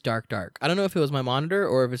dark is dark, dark. I don't know if it was my monitor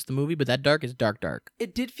or if it's the movie, but that dark is dark, dark.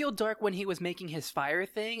 It did feel dark when he was making his fire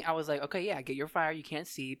thing. I was like, okay, yeah, get your fire, you can't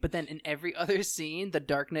see. But then in every other scene, the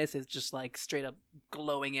darkness is just like straight up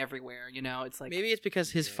glowing everywhere, It's like, Maybe it's because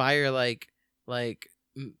his fire,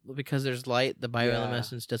 because there's light, the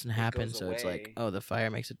bioluminescence doesn't happen, goes so it's like, away. oh, the fire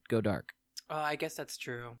makes it go dark. oh, I guess that's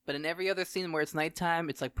true. But in every other scene where it's nighttime,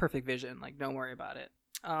 it's like perfect vision. Like, don't worry about it.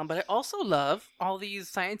 But I also love all these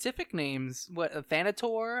scientific names. What, a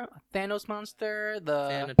Thanator, a Thanos monster,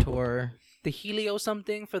 the Thanator. Helio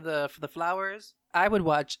something for the flowers. I would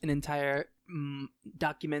watch an entire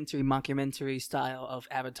documentary, mockumentary style of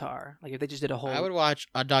Avatar. Like if they just did a whole. I would watch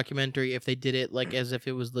a documentary if they did it like as if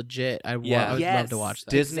it was legit. I would Yes. love to watch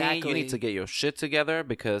that. Disney, Exactly. you need to get your shit together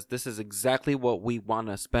because this is exactly what we want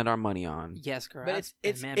to spend our money on. Yes, correct. But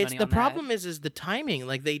it's Spend it's money the on that. problem is the timing.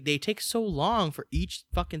 Like they take so long for each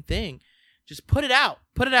fucking thing. Just put it out.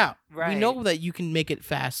 Put it out. We Right. know that you can make it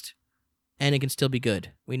fast, and it can still be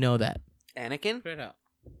good. We know that. Anakin? Put it out.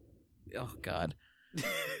 Oh God.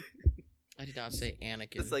 I did not say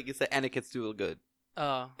Anakin. It's like you said, Anakin's still good.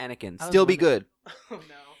 Oh. Anakin, I was still be wondering- good. Oh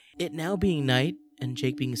no. It now being night and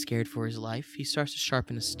Jake being scared for his life, he starts to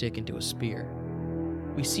sharpen a stick into a spear.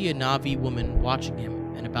 We see a Na'vi woman watching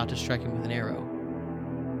him and about to strike him with an arrow.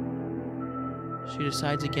 She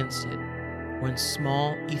decides against it when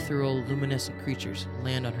small, ethereal, luminescent creatures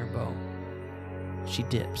land on her bow. She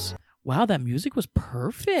dips. Wow, that music was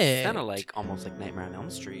perfect. Kind of like almost like Nightmare on Elm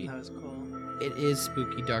Street. That was cool. It is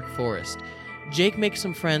spooky dark forest. Jake makes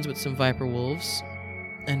some friends with some viper wolves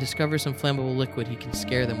and discovers some flammable liquid he can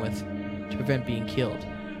scare them with to prevent being killed.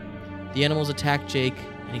 The animals attack Jake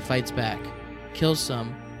and he fights back, kills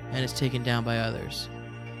some, and is taken down by others.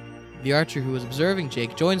 The archer who was observing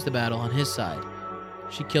Jake joins the battle on his side.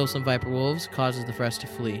 She kills some viper wolves, causes the rest to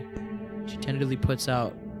flee. She tenderly puts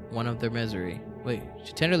out one of their misery.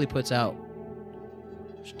 She tenderly puts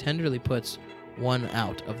one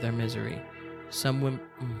out of their misery.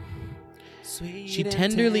 She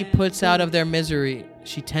tenderly puts out of their misery.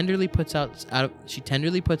 She tenderly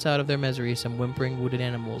puts out of their misery some whimpering wounded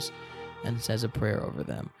animals, and says a prayer over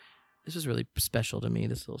them. This was really special to me.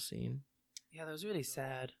 This little scene. Yeah, that was really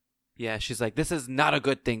sad. Yeah, she's like, this is not a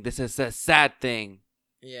good thing. This is a sad thing.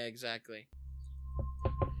 Yeah, exactly.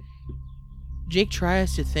 Jake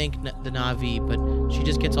tries to thank the Na'vi, but she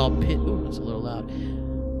just gets all Ooh, that's a little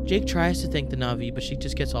loud. Jake tries to thank the Na'vi, but she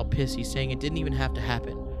just gets all pissy, saying it didn't even have to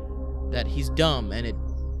happen. That he's dumb, and it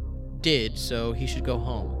did, so he should go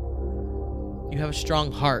home. You have a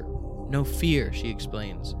strong heart. No fear, she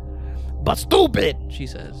explains. But stupid, she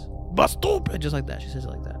says. But stupid. Just like that. She says it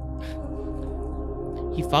like that.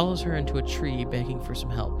 He follows her into a tree, begging for some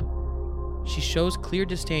help. She shows clear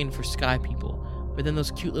disdain for sky people, but then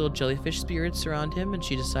those cute little jellyfish spirits surround him, and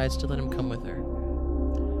she decides to let him come with her.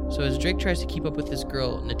 So as Drake tries to keep up with this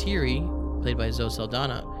girl, Natiri, played by Zoe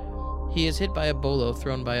Saldana, he is hit by a bolo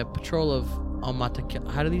thrown by a patrol of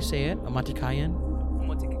how do you say it? Omatikayan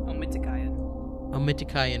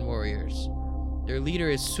warriors. Their leader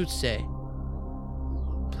is Sutse,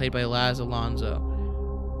 played by Laz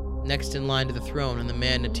Alonso, next in line to the throne and the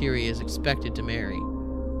man Natiri is expected to marry.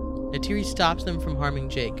 Natiri stops them from harming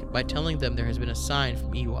Jake by telling them there has been a sign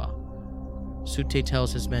from Iwa. Sute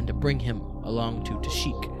tells his men to bring him along to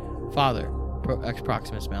Tashik, father,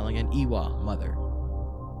 Proxima smelling, and Iwa, mother.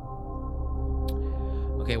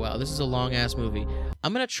 Okay, wow, this is a long-ass movie.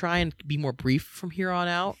 I'm going to try and be more brief from here on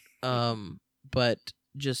out, but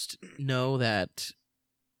just know that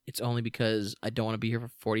it's only because I don't want to be here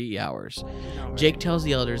for 48 hours. Jake tells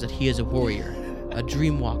the elders that he is a warrior, a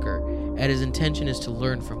dream walker, and his intention is to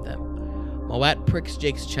learn from them. Mawat pricks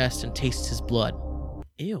Jake's chest and tastes his blood.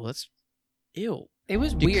 Ew, that's... Ew. It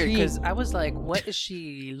was weird because I was like, what is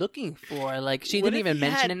she looking for? Like, she didn't even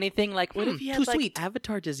mention anything like, what if he had, too like, sweet.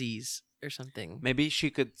 Avatar disease or something? Maybe she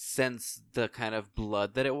could sense the kind of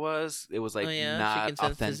blood that it was. It was like not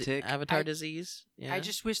authentic. Avatar disease. Yeah. I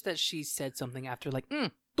just wish that she said something after like,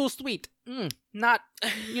 too sweet, not,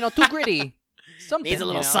 too gritty. Something Needs a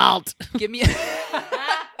little salt. Give me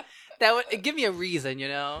give me a reason,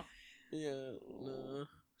 Yeah. No.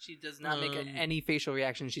 She does not make any facial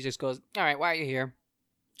reaction. She just goes, "All right, why are you here?"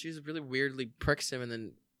 She just really weirdly pricks him and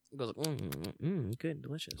then goes, good,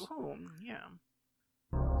 delicious. Oh, yeah.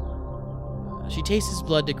 She tastes his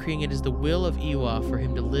blood, decreeing it is the will of Iwa for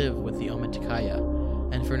him to live with the Omaticaya,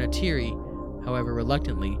 and for Natiri, however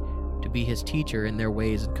reluctantly, to be his teacher in their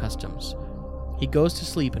ways and customs. He goes to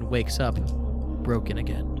sleep and wakes up broken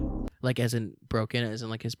again. Like, as in broken, as in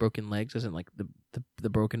like his broken legs, as in like the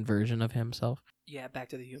broken version of himself. Yeah, back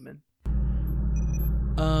to the human.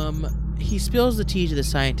 He spills the tea to the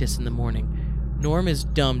scientists in the morning. Norm is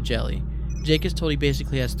dumb jelly. Jake is told he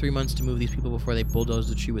basically has 3 months to move these people before they bulldoze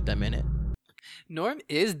the tree with them in it. Norm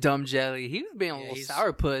is dumb jelly. He was being a little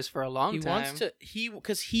sourpuss for a long time.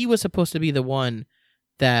 Because he was supposed to be the one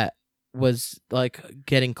that was like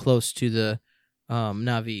getting close to the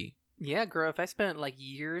Na'vi. Yeah, girl, if I spent like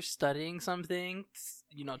years studying something,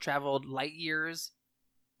 traveled light years,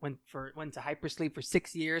 went to hypersleep for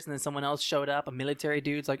 6 years, and then someone else showed up, a military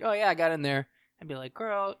dude's like, "Oh yeah, I got in there," I'd be like,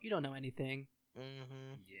 "Girl, you don't know anything."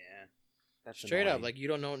 Mm-hmm. Yeah, that's straight annoying. up, like you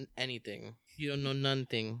don't know anything. You don't know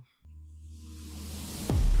nothing.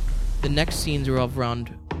 The next scenes revolve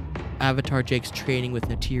around Avatar Jake's training with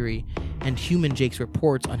Natiri, and human Jake's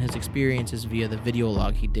reports on his experiences via the video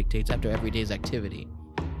log he dictates after every day's activity.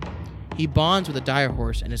 He bonds with a dire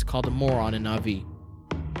horse and is called a moron in Na'vi.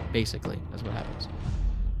 Basically, that's what happens.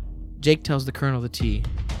 Jake tells the Colonel the tea.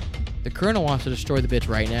 The Colonel wants to destroy the bitch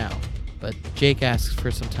right now, but Jake asks for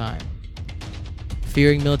some time.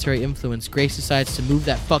 Fearing military influence, Grace decides to move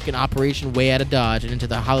that fucking operation way out of Dodge and into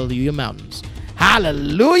the Hallelujah Mountains.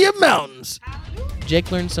 Hallelujah Mountains!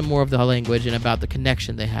 Jake learns some more of the language and about the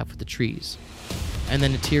connection they have with the trees. And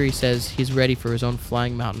then Natiri says he's ready for his own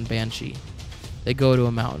flying mountain banshee. They go to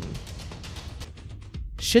a mountain.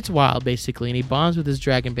 Shit's wild, basically, and he bonds with his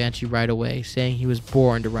dragon banshee right away, saying he was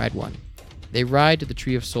born to ride one. They ride to the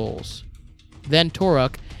Tree of Souls. Then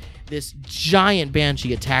Toruk, this giant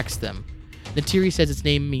banshee, attacks them. Natiri says its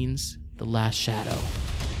name means the last shadow.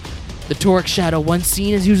 The Toruk shadow once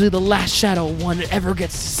seen is usually the last shadow one ever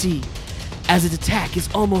gets to see, as its attack is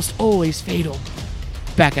almost always fatal.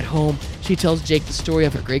 Back at home, she tells Jake the story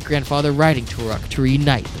of her great-grandfather riding Toruk to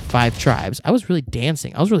reunite the 5 tribes. I was really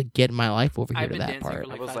dancing. I was really getting my life over here to that part.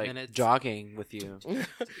 For I was 5 like minutes. jogging with you.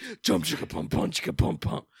 Jump, chicka, pum, pum, chicka, pum,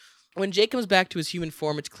 pum. When Jake comes back to his human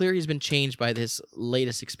form, it's clear he's been changed by this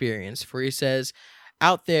latest experience, for he says,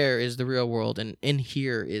 "Out there is the real world, and in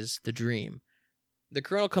here is the dream." The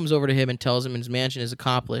Colonel comes over to him and tells him his mansion is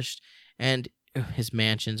accomplished, and his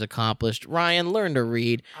mansion's accomplished. Ryan, learn to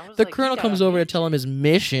read. The Colonel comes over to tell him his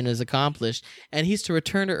mission is accomplished, and he's to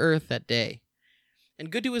return to Earth that day. And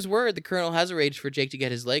good to his word, the Colonel has arranged for Jake to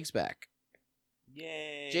get his legs back.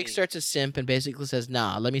 Yay! Jake starts to simp and basically says,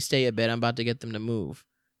 "Nah, let me stay a bit. I'm about to get them to move."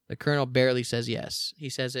 The Colonel barely says yes. He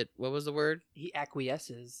says it, what was the word? He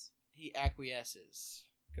acquiesces. He acquiesces.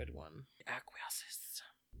 Good one. He acquiesces.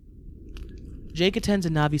 Jake attends a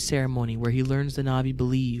Na'vi ceremony where he learns the Na'vi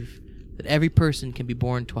believe that every person can be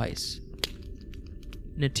born twice.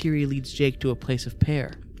 Natiri leads Jake to a place of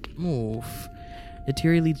prayer.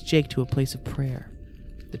 Natiri leads Jake to a place of prayer.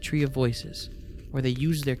 The Tree of Voices, where they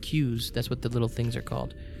use their cues, that's what the little things are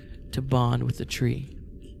called, to bond with the tree.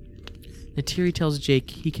 Natiri tells Jake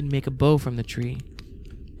he can make a bow from the tree,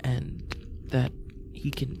 and that he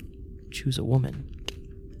can choose a woman.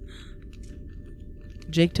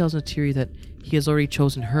 Jake tells Natiri that he has already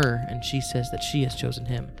chosen her, and she says that she has chosen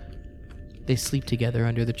him. They sleep together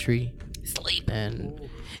under the tree. Sleep. And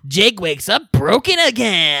Jake wakes up broken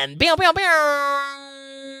again. Bow, bow,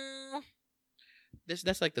 bow.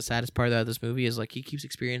 That's like the saddest part of this movie is like he keeps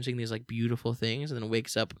experiencing these like beautiful things and then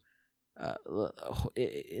wakes up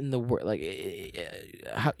in the world like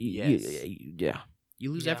how yeah.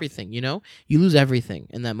 You lose everything, you know? You lose everything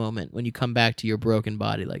in that moment when you come back to your broken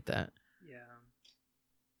body like that. Yeah.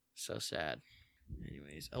 So sad.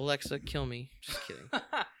 Anyways, Alexa, kill me. Just kidding.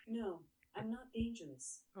 No, I'm not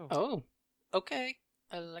dangerous. Oh, okay.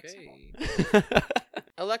 Alexa. Okay.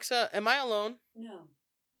 Alexa, am I alone? No,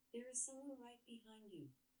 there is someone right behind you.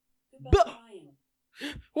 Goodbye,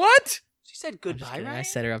 Ryan. What? She said I'm just goodbye, kidding. right? I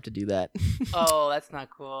set her up to do that. Oh, that's not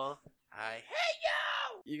cool. I hate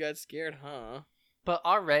you. You got scared, huh? But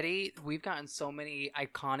already, we've gotten so many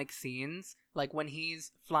iconic scenes. Like when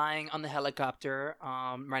he's flying on the helicopter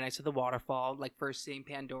right next to the waterfall, like first seeing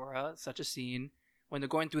Pandora, such a scene. When they're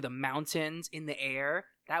going through the mountains in the air,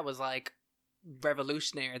 that was like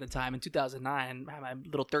revolutionary at the time in 2009. I had my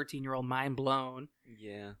little 13-year-old mind blown.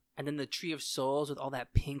 Yeah. And then the Tree of Souls with all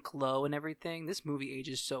that pink glow and everything. This movie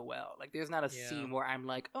ages so well. Like there's not a scene where I'm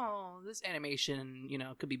like, oh, this animation,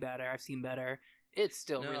 could be better. I've seen better. It's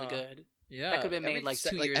still really good. Yeah, that could have been made like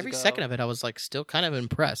 2 years ago. Every second of it, I was like still kind of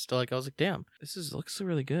impressed. Like I was like, damn, looks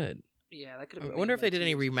really good. Yeah, that could have. I wonder if they did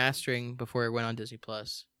any remastering before it went on Disney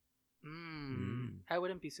Plus. I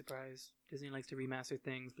wouldn't be surprised. Disney likes to remaster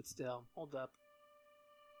things, but still, hold up.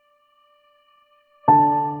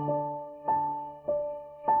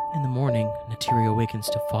 In the morning, Natiri awakens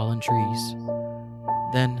to fallen trees.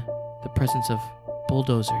 Then, the presence of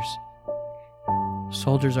bulldozers.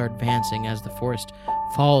 Soldiers are advancing as the forest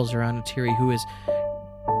falls around Natiri, who is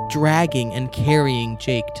dragging and carrying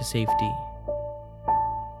Jake to safety.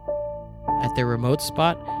 At their remote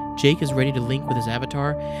spot, Jake is ready to link with his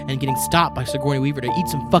avatar and getting stopped by Sigourney Weaver to eat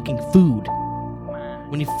some fucking food.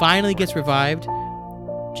 When he finally gets revived,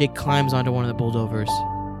 Jake climbs onto one of the bulldozers,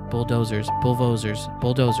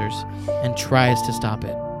 and tries to stop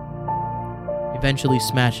it, eventually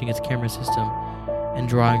smashing its camera system and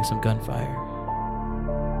drawing some gunfire.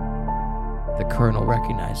 The Colonel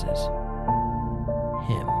recognizes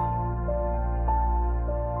him.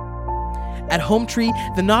 At Home Tree,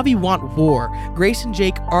 the Na'vi want war. Grace and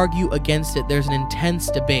Jake argue against it. There's an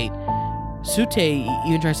intense debate. Sute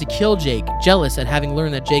even tries to kill Jake, jealous at having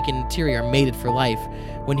learned that Jake and Natiri are mated for life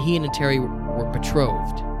when he and Natiri were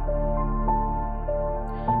betrothed.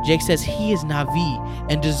 Jake says he is Na'vi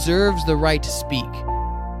and deserves the right to speak.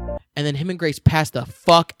 And then him and Grace pass the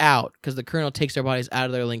fuck out because the Colonel takes their bodies out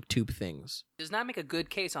of their link tube things. Does not make a good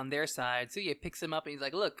case on their side. So he picks him up and he's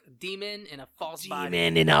like, look, demon in a false body.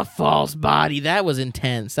 Demon in a false body. That was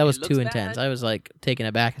intense. That was too bad. intense. I was like taken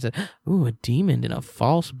aback. I said, ooh, a demon in a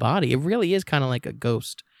false body. It really is kind of like a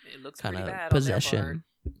ghost. It looks kind pretty of bad possession. on their part.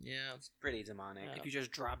 Yeah, it's Pretty demonic. If you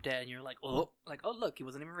just drop dead and you're like, oh, look, he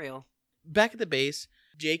wasn't even real. Back at the base,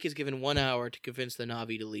 Jake is given 1 hour to convince the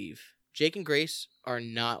Na'vi to leave. Jake and Grace are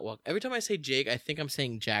not welcome. Every time I say Jake, I think I'm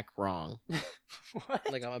saying Jack wrong. What?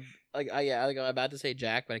 I'm about to say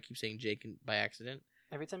Jack, but I keep saying Jake by accident.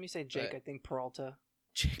 Every time you say Jake, But- I think Peralta.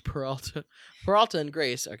 Jake Peralta and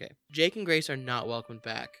Grace. Okay, Jake and Grace are not welcomed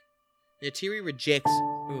back. Natiri rejects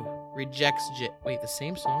Jake. Wait, the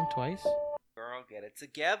same song twice? Girl, get it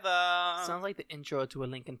together. Sounds like the intro to a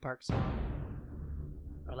Linkin Park song.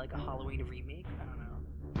 Or like a Halloween remake. I don't know.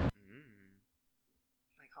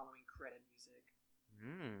 Like Halloween credit music.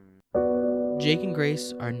 Jake and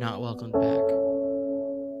Grace are not welcomed back.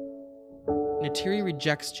 Natiri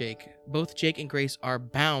rejects Jake. Both Jake and Grace are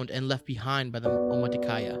bound and left behind by the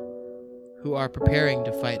Omaticaya, who are preparing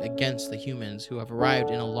to fight against the humans who have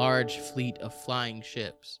arrived in a large fleet of flying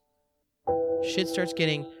ships. Shit starts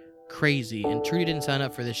getting crazy, and Trudy didn't sign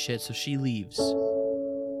up for this shit, so she leaves.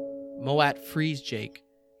 Moat frees Jake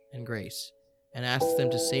and Grace and asks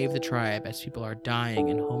them to save the tribe as people are dying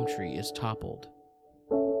and Home Tree is toppled.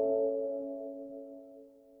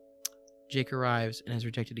 Jake arrives and is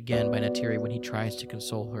rejected again by Natiri when he tries to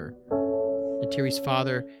console her. Natiri's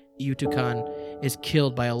father, Iutukan, is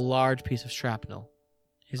killed by a large piece of shrapnel.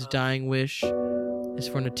 His dying wish is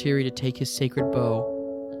for Natiri to take his sacred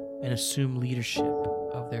bow and assume leadership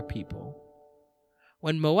of their people.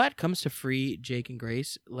 When Moat comes to free Jake and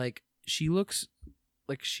Grace, she looks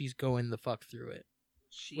like she's going the fuck through it.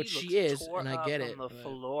 Which she is, and I get it. From the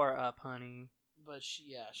floor up, honey. But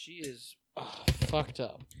she is fucked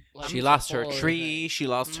up. She lost her tree. She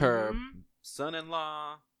lost her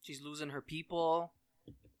son-in-law. She's losing her people.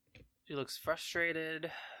 She looks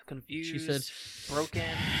frustrated, confused, She said, broken.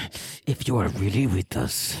 If you are really with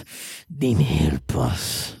us, then help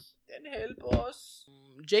us. Then help us.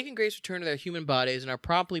 Jake and Grace return to their human bodies and are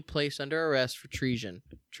promptly placed under arrest for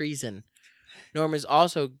treason. Norm is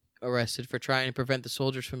also arrested for trying to prevent the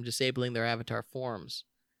soldiers from disabling their avatar forms.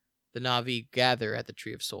 The Na'vi gather at the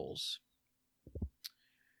Tree of Souls.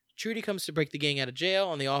 Trudy comes to break the gang out of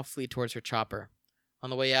jail, and they all flee towards her chopper. On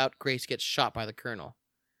the way out, Grace gets shot by the Colonel.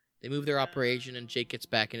 They move their operation, and Jake gets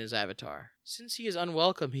back in his avatar. Since he is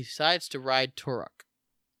unwelcome, he decides to ride Turok.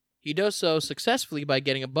 He does so successfully by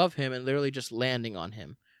getting above him and literally just landing on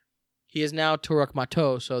him. He is now Turok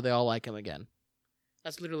Mato, so they all like him again.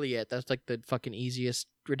 That's literally it. That's like the fucking easiest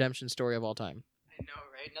redemption story of all time. I know,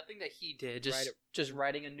 right? Nothing that he did. Ride Just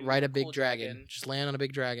riding a new Ride a big cool dragon. Just land on a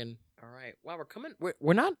big dragon. All right. Wow, we're coming.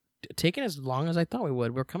 We're not taking as long as I thought we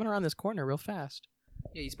would. We're coming around this corner real fast.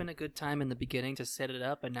 Yeah, you spent a good time in the beginning to set it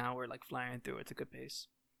up, and now we're like flying through it. It's a good pace.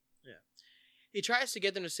 He tries to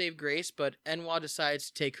get them to save Grace, but Enwa decides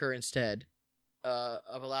to take her instead,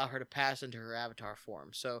 of allow her to pass into her avatar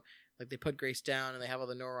form. So, like, they put Grace down and they have all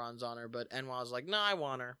the neurons on her, but Enwa's like, "Nah, I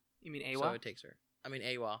want her." You mean So Awa? it takes her. I mean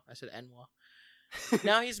Awa. I said Enwa.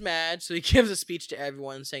 Now he's mad, so he gives a speech to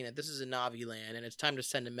everyone saying that this is a Na'vi land and it's time to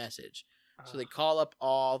send a message. So they call up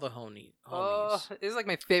all the homies. Oh, this is like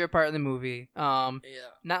my favorite part of the movie. Yeah.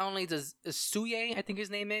 Not only does Suye, I think his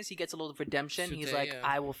name is, he gets a little redemption. He's Sute, like, yeah.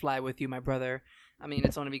 I will fly with you, my brother. I mean,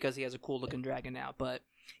 it's only because he has a cool looking dragon now, but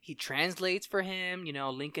he translates for him,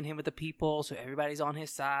 linking him with the people, so everybody's on his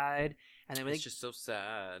side. And then when It's just so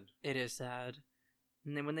sad. it is sad.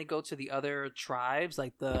 And then when they go to the other tribes,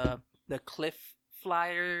 like the cliff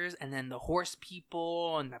flyers, and then the horse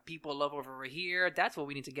people, and the people love over here, that's what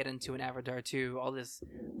we need to get into in Avatar 2. All this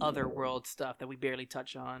other world stuff that we barely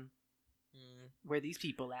touch on. Where these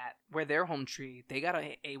people at? Where their home tree? They got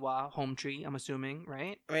a Awa home tree, I'm assuming,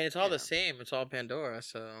 right? I mean, it's all Yeah. the same. It's all Pandora,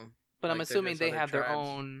 so. But I'm Like, they're assuming just they other have tribes.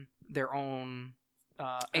 their own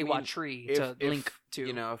I Awa mean, tree if- to if, link to.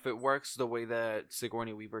 If it works the way that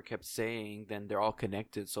Sigourney Weaver kept saying, then they're all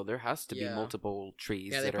connected. So there has to be Yeah. multiple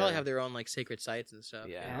trees. Yeah, they that probably are, have their own, like, sacred sites and stuff.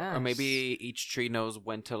 Yeah. Or maybe each tree knows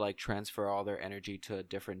when to like transfer all their energy to a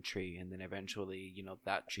different tree, and then eventually,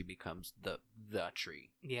 that tree becomes the tree.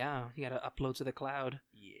 Yeah, you gotta upload to the cloud.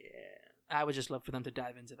 Yeah. I would just love for them to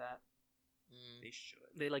dive into that. They should.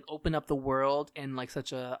 They like open up the world in like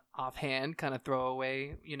such a offhand kind of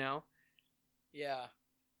throwaway, Yeah.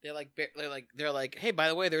 They're like, hey, by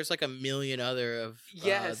the way, there's like a million other of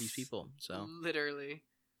Yes. these people. So Literally.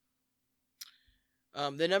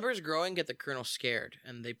 the numbers growing get the Colonel scared,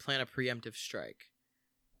 and they plan a preemptive strike.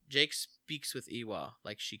 Jake speaks with Iwa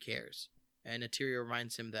like she cares, and Natiri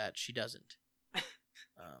reminds him that she doesn't.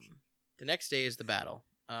 The next day is the battle.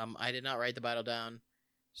 I did not write the battle down,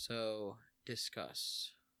 so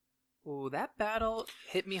discuss. Ooh, that battle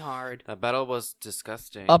hit me hard. That battle was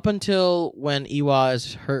disgusting. Up until when Iwa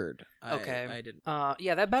is heard. Okay. I didn't.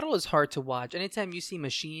 Yeah, that battle is hard to watch. Anytime you see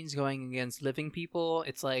machines going against living people,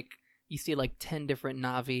 it's like you see like 10 different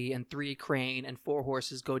Na'vi and 3 Crane and 4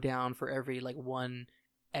 horses go down for every like 1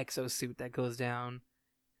 exosuit that goes down.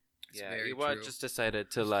 It's Yeah, very Iwa true. just decided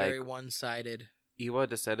to It's like very one-sided. Iwa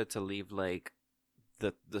decided to leave like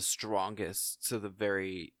the strongest to the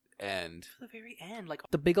very end. To the very end, like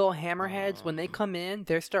the big old hammerheads, when they come in,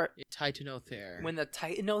 they start Titanothere. when the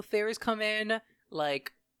Titanothares come in,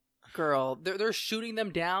 like, girl, they're shooting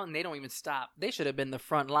them down and they don't even stop. They should have been the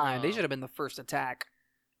front line. They Oh. should have been the first attack.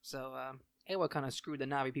 So, Awa kind of screwed the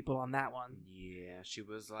Na'vi people on that one. Yeah, she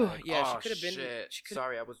was like, Yeah, oh, she could have been. shit. She could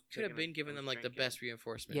Sorry, I was have taking been a- giving I them was like the drinking. best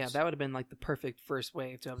reinforcements. Yeah, that would have been like the perfect first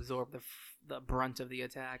wave to absorb the brunt of the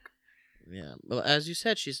attack. Yeah. Well, as you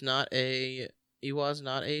said, Iwa's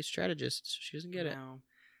not a strategist. She doesn't get it. No.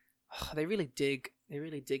 They really dig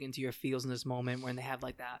into your feels in this moment when they have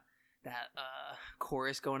like that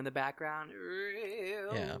chorus going in the background.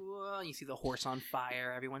 Yeah. You see the horse on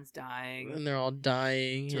fire, everyone's dying. And they're all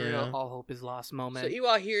dying. It's a Yeah. real all hope is lost So moment.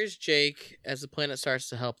 Iwa hears Jake as the planet starts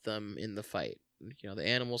to help them in the fight. The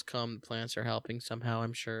animals come, the plants are helping somehow,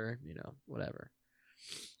 I'm sure, whatever.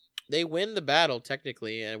 They win the battle,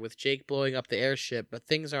 technically, and with Jake blowing up the airship, but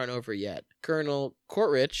things aren't over yet. Colonel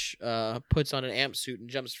Courtrich puts on an amp suit and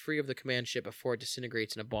jumps free of the command ship before it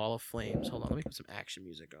disintegrates in a ball of flames. Hold on, let me put some action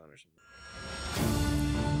music on or something.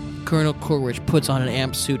 Colonel Courtrich puts on an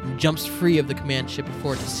amp suit and jumps free of the command ship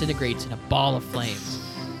before it disintegrates in a ball of flames.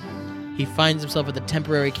 He finds himself at the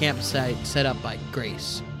temporary campsite set up by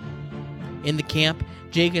Grace. In the camp,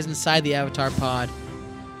 Jake is inside the Avatar pod.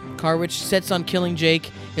 Courtrich sets on killing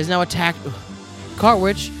Jake, is now attacked.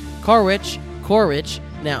 Courtrich,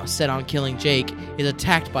 now set on killing Jake, is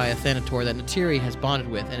attacked by a Thanator that Natiri has bonded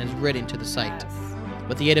with and is ridden to the site.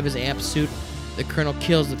 With the aid of his amp suit, the Colonel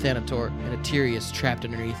kills the Thanator, and Natiri is trapped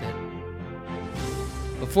underneath it.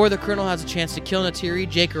 Before the Colonel has a chance to kill Natiri,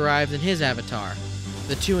 Jake arrives in his avatar.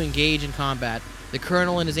 The two engage in combat. The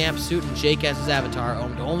Colonel in his amp suit and Jake as his avatar,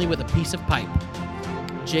 armed only with a piece of pipe.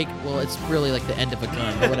 Jake, well, it's really like the end of a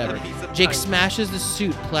gun, but whatever. Jake smashes the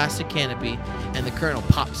suit plastic canopy, and the Colonel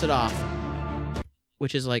pops it off.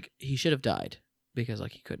 Which is like, he should have died, because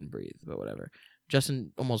like he couldn't breathe, but whatever.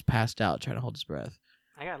 Justin almost passed out trying to hold his breath.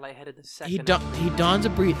 I got lightheaded the second. He dons a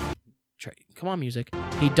Come on, music.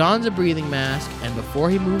 He dons a breathing mask, and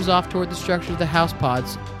before he moves off toward the structure of the house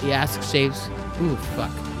pods, he asks James. Ooh,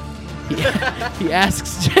 fuck. He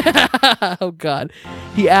asks. Oh God.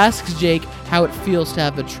 He asks Jake how it feels to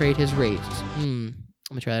have betrayed his race. Let me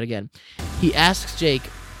try that again. He asks Jake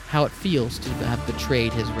how it feels to have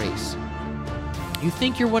betrayed his race. You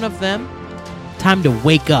think you're one of them? Time to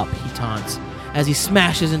wake up, he taunts, as he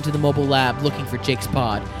smashes into the mobile lab looking for Jake's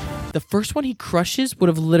pod. The first one he crushes would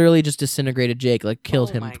have literally just disintegrated Jake, like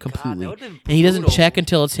killed him completely. And he doesn't check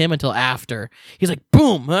until it's him until after. He's like,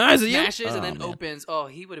 boom! Is it you? Smashes and then opens. Oh,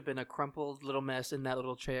 he would have been a crumpled little mess in that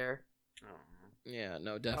little chair. Yeah,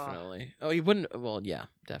 no, definitely. Oh, he wouldn't. Well, yeah,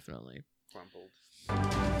 definitely. Crumpled.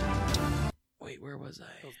 Wait, where was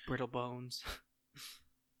I? Those brittle bones.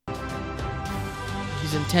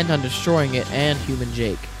 He's intent on destroying it and human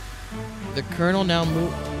Jake. The Colonel now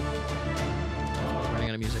running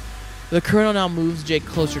out of music. The Colonel now moves Jake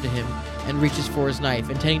closer to him and reaches for his knife,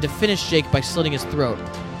 intending to finish Jake by slitting his throat.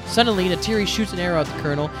 Suddenly, Natiri shoots an arrow at the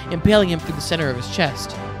Colonel, impaling him through the center of his chest.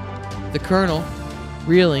 The Colonel,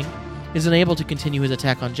 reeling, is unable to continue his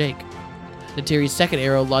attack on Jake. Natiri's second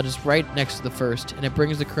arrow lodges right next to the first, and it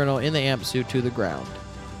brings the Colonel in the amp suit to the ground.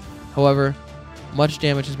 However, much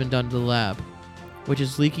damage has been done to the lab, which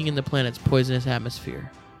is leaking in the planet's poisonous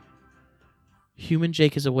atmosphere. Human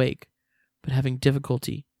Jake is awake, but having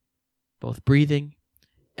difficulty both breathing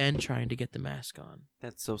and trying to get the mask on.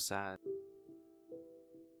 That's so sad.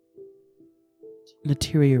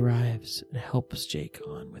 Natiri arrives and helps Jake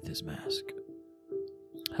on with his mask.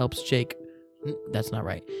 Helps Jake... That's not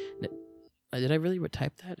right. Did I really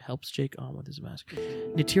type that? Helps Jake on with his mask.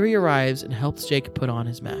 Natiri arrives and helps Jake put on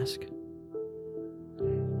his mask.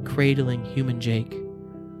 Cradling human Jake,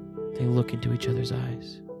 they look into each other's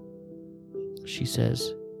eyes. She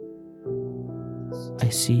says, I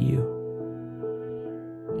see you.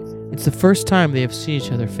 It's the first time they have seen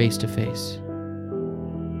each other face to face.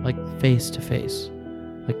 Like face to face.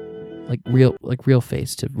 Like real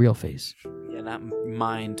face to real face. Yeah, not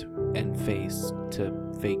mind and face to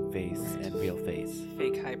fake face and real face.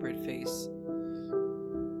 Fake hybrid face.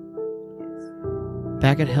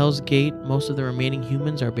 Back at Hell's Gate, most of the remaining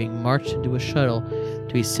humans are being marched into a shuttle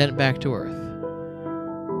to be sent back to Earth.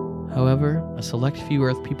 However, a select few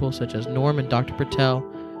Earth people, such as Norm and Dr. Patel,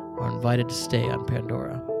 are invited to stay on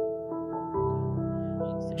Pandora.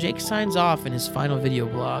 Jake signs off in his final video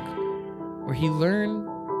blog, where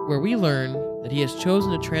we learn that he has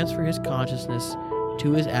chosen to transfer his consciousness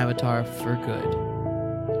to his avatar for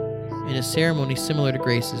good. In a ceremony similar to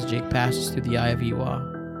Grace's, Jake passes through the Eye of Iwa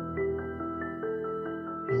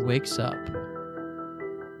and wakes up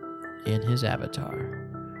in his avatar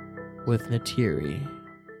with Natiri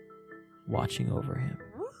watching over him.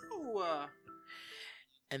 Woo!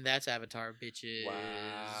 And that's Avatar, bitches.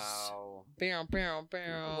 Wow. Bow, bow,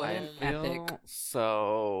 bow. What an epic.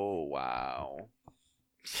 So, wow.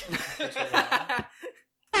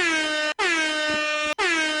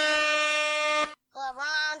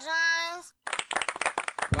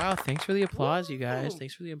 Wow, thanks for the applause, you guys. Woo.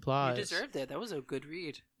 Thanks for the applause. You deserved it. That was a good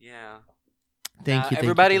read. Yeah. Thank you.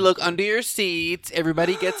 Everybody look under your seats.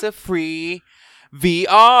 Everybody gets a free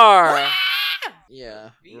VR. Yeah,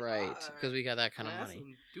 VR. right. Because we got that kind of That's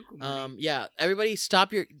money. some Dooku money. Yeah. Everybody,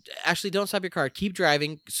 don't stop your car. Keep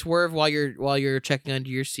driving. Swerve while you're checking under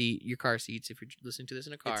your car seats. If you're listening to this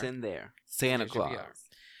in a car, It's in there. Santa There's your Claus. VR.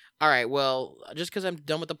 All right. Well, just because I'm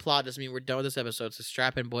done with the plot doesn't mean we're done with this episode. So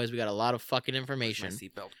strap in, boys. We got a lot of fucking My information.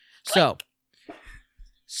 seatbelt. So,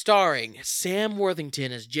 starring Sam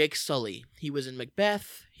Worthington as Jake Sully. He was in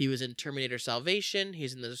Macbeth. He was in Terminator Salvation.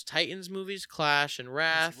 He's in those Titans movies, Clash and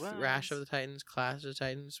Wrath. Yes, he was. Rash of the Titans, Clash of the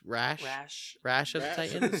Titans, Rash of the Rash of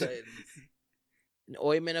Titans, the Titans. and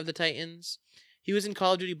Ointment of the Titans. He was in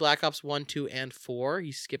Call of Duty Black Ops 1, 2, and 4.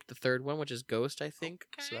 He skipped the third one, which is Ghost, I think.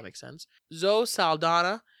 So Okay. that makes sense. Zoe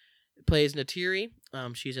Saldana plays Natiri.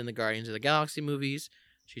 She's in the Guardians of the Galaxy movies.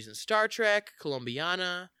 She's in Star Trek,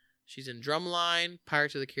 Colombiana. She's in Drumline,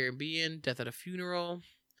 Pirates of the Caribbean, Death at a Funeral.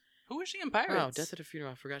 Who was she in Pirates? Wow, Death at a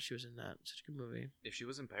Funeral. I forgot she was in that. Such a good movie. If she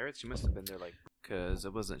was in Pirates, she must have been there, like, because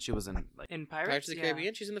it wasn't. She wasn't like. In Pirates? Pirates of the Yeah.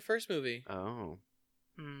 Caribbean. She's in the first movie. Oh.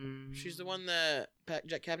 She's the one that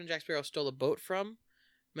Captain Jack Sparrow stole a boat from.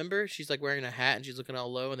 Remember? She's like wearing a hat and she's looking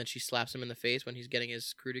all low, and then she slaps him in the face when he's getting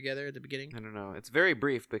his crew together at the beginning. I don't know. It's very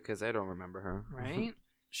brief because I don't remember her. Right?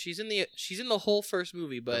 She's in the whole first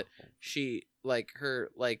movie, but she her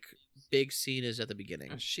big scene is at the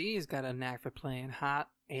beginning. She's got a knack for playing hot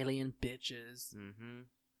alien bitches. Mm-hmm.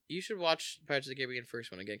 You should watch Pirates of the Caribbean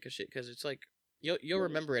first one again, because it's like you'll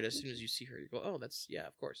remember it as soon as you see her. You go, oh, that's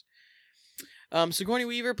of course. Sigourney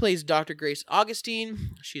Weaver plays Dr. Grace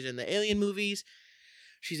Augustine. She's in the Alien movies.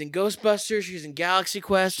 She's in Ghostbusters. She's in Galaxy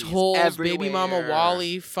Quest, She's Holes, everywhere. Baby Mama,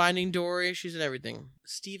 Wall-E, Finding Dory. She's in everything.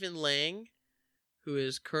 Stephen Lang, who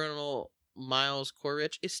is Colonel Miles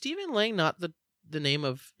Quaritch. Is Stephen Lang not the name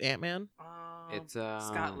of Ant-Man? It's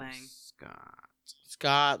Scott Lang.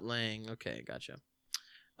 Scott Lang. Okay, gotcha.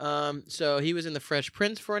 So he was in The Fresh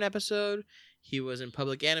Prince for an episode. He was in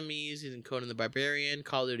Public Enemies. He's in Conan the Barbarian,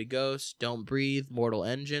 Call of Duty Ghosts, Don't Breathe, Mortal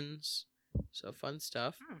Engines. So fun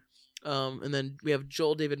stuff. And then we have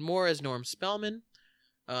Joel David Moore as Norm Spellman.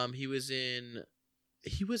 He was in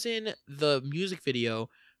the music video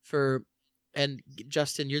for, and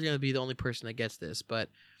Justin, you're going to be the only person that gets this, but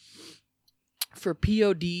for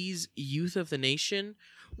POD's Youth of the Nation,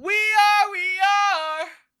 we are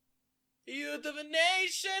Youth of a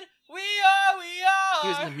Nation, we are. He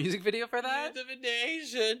was in the music video for that? Youth of a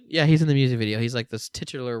Nation. Yeah, he's in the music video. He's like this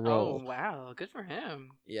titular role. Oh, wow. Good for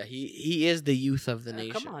him. Yeah, he is the youth of the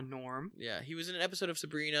nation. Come on, Norm. Yeah, he was in an episode of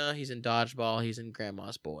Sabrina. He's in Dodgeball. He's in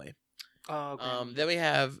Grandma's Boy. Oh, okay. Then we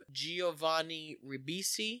have Giovanni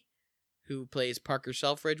Ribisi, who plays Parker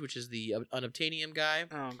Selfridge, which is the unobtainium guy.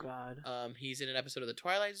 Oh, God. He's in an episode of The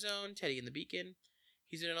Twilight Zone, Teddy and the Beacon.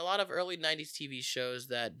 He's in a lot of early 90s TV shows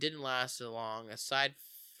that didn't last so long, aside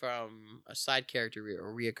from a side character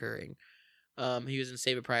reoccurring. He was in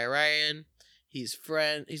Saving Private Ryan. He's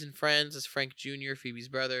in Friends as Frank Jr., Phoebe's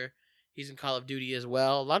brother. He's in Call of Duty as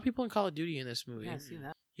well. A lot of people in Call of Duty in this movie. Yeah, I see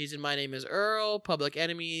that. He's in My Name is Earl, Public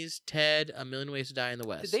Enemies, Ted, A Million Ways to Die in the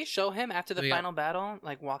West. Did they show him after the final battle,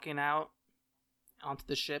 like walking out onto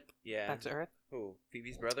the ship back to Earth? Who?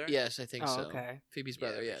 Phoebe's brother? Yes, I think so. Okay. Phoebe's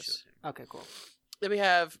brother, yes. Okay, cool. Then we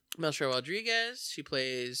have Melchor Rodriguez. She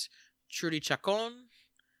plays Trudy Chacon.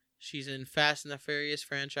 She's in Fast and the Furious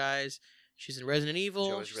franchise. She's in Resident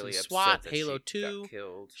Evil. She's in SWAT, Halo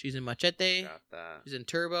 2. She's in Machete. She's in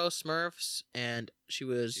Turbo, Smurfs, and she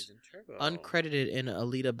was uncredited in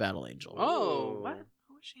Alita Battle Angel. Oh, what?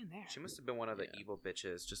 Who was she in there? She must have been one of the evil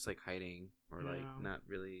bitches, just like hiding or like not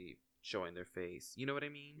really showing their face. You know what I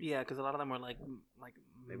mean? Yeah, because a lot of them were like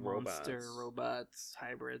monster robots,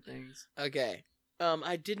 hybrid things. Okay.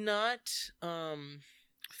 I did not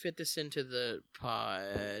fit this into the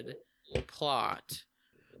plot,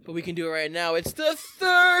 but we can do it right now. It's the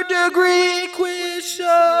Third Degree Quiz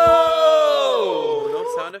Show! No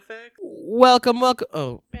sound effect? Welcome.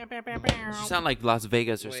 Oh. You sound like Las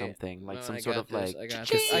Vegas or something. Like some sort of like... I got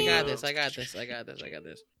this.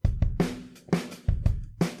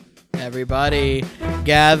 Everybody,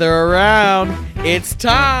 gather around. It's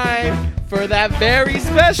time for that very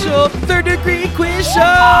special Third Degree Quiz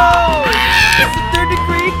Show! It's the Third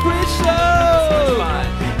Degree Quiz Show!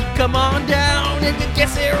 Come on down and you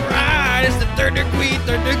guess it right. It's the Third Degree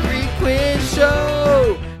Quiz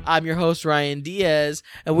Show! I'm your host, Ryan Diaz,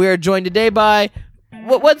 and we are joined today by...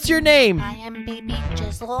 What's your name? I am Baby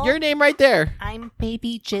Jizzle. Your name right there. I'm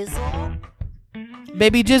Baby Jizzle.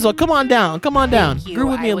 Baby Jizzle, come on down. Thank you.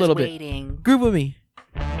 Groove with me a little waiting. bit. Groove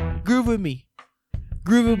with me.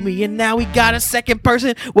 And now we got a second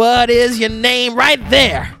person. What is your name right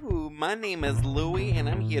there? Ooh, my name is Louie, and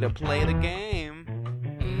I'm here to play the game.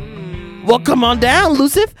 Well, come on down,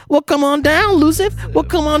 Lucif.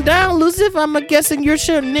 I'm guessing your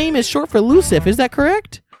name is short for Lucif. Is that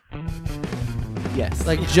correct? Yes.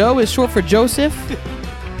 Like Joe is short for Joseph?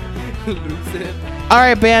 Elusive. All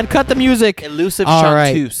right, band, cut the music. Elusive All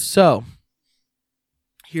right, Chanteuse. so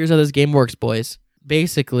here's how this game works, boys.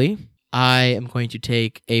 Basically, I am going to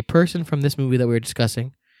take a person from this movie that we were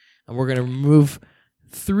discussing, and we're going to move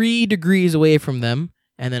 3 degrees away from them,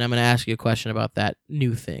 and then I'm going to ask you a question about that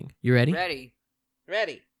new thing. You ready?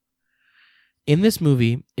 Ready. In this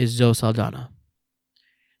movie is Zoe Saldana.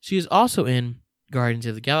 She is also in Guardians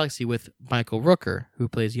of the Galaxy with Michael Rooker, who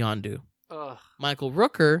plays Yondu. Ugh. Michael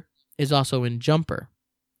Rooker is also in Jumper.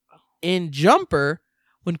 In Jumper,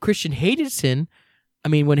 when Hayden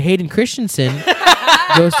Christensen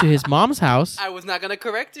goes to his mom's house, I was not going to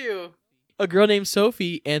correct you. a girl named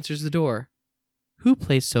Sophie answers the door. Who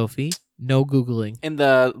plays Sophie? No Googling.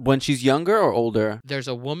 When she's younger or older? There's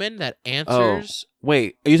a woman that answers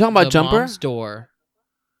Wait, are you talking about the Jumper? mom's door.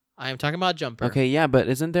 I am talking about Jumper. Okay, yeah, but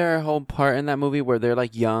isn't there a whole part in that movie where they're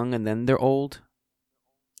like young and then they're old?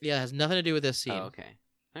 Yeah, it has nothing to do with this scene. Oh, okay.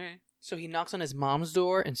 All right. So he knocks on his mom's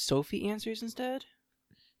door and Sophie answers instead?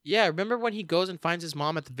 Yeah, remember when he goes and finds his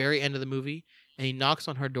mom at the very end of the movie, and he knocks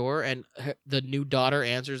on her door, and the new daughter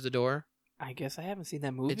answers the door? I guess I haven't seen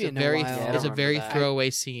that movie It's a in very, a while. Yeah, I it's a don't very remember that. throwaway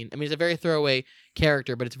scene. I mean, it's a very throwaway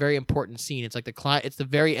character, but it's a very important scene. It's like it's the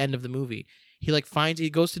very end of the movie. He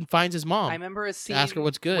goes and finds his mom. I remember a scene ask her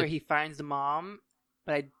what's good. where he finds the mom,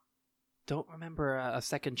 but I don't remember a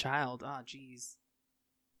second child. Oh, jeez.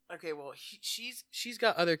 Okay, well, she's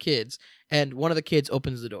got other kids, and one of the kids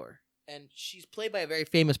opens the door, and she's played by a very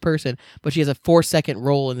famous person, but she has a 4-second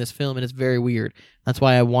role in this film, and it's very weird. That's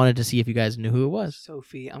why I wanted to see if you guys knew who it was.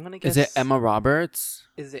 Sophie. I'm gonna guess. Is it Emma Roberts?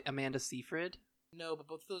 Is it Amanda Seyfried? No, but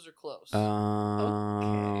both of those are close.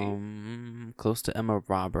 Close to Emma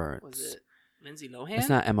Roberts. Was it Lindsay Lohan? It's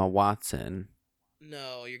not Emma Watson.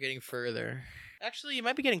 No, you're getting further. Actually, you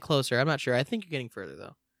might be getting closer. I'm not sure. I think you're getting further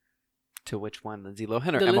though. To which one, Lindsay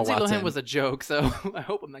Lohan or The Emma Lindsay Watson? Lohan was a joke, so I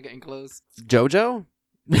hope I'm not getting close. JoJo.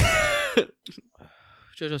 Jojo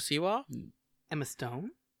Siwa? Emma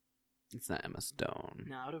Stone? It's not Emma Stone.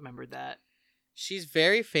 No, I would have remembered that. She's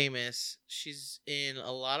very famous. She's in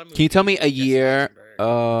a lot of movies. Can you tell me a with Jesse year? Eisenberg.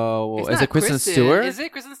 Oh, It's is not it Kristen Stewart? Is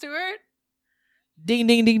it Kristen Stewart? Ding,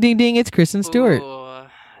 ding, ding, ding, ding. It's Kristen Stewart. Ooh. Wow.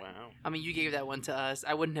 I mean, you gave that one to us.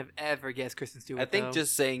 I wouldn't have ever guessed Kristen Stewart. I think though.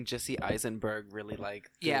 just saying Jesse Eisenberg really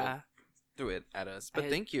threw it at us. But I-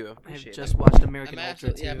 thank you. I have Appreciate just it. watched American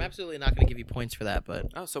Ultra too. I'm absolutely not going to give you points for that, but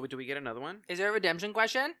Oh, so do we get another one? Is there a redemption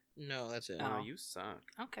question? no, that's it. Oh. Oh, you suck.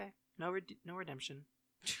 Okay. No redemption.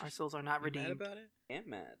 Our souls are not You mad redeemed. about it? I'm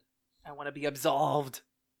mad. I want to be absolved.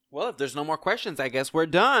 Well, if there's no more questions, I guess we're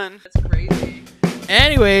done. That's crazy.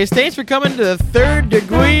 Anyways, thanks for coming to the Third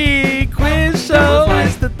Degree Quiz Show. like-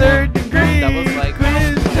 It's the Third Degree that was like-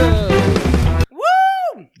 Quiz Show.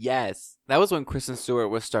 Woo! Yes. That was when Kristen Stewart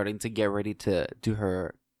was starting to get ready to do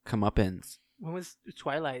her comeuppance. When was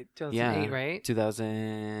Twilight? 2008, Yeah. right?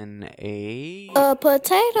 2008. A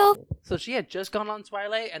potato. So she had just gone on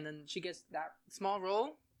Twilight, and then she gets that small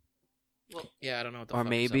role. Well, Yeah, I don't know what the Or fuck is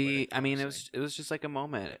up maybe, with it, I mean, honestly. it was just like a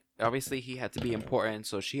moment. Obviously, he had to be important,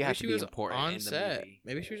 so she Maybe had she to be was important on in the set. movie.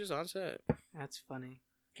 Maybe she was just on set. that's funny.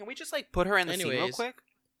 Can we just like put her in the scene real Anyways. quick?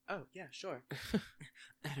 Oh yeah, sure.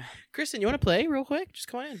 Kristen, you want to play real quick? Just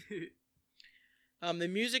come on in. The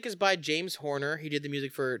music is by James Horner. He did the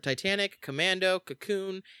music for Titanic, Commando,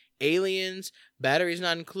 Cocoon, Aliens, Batteries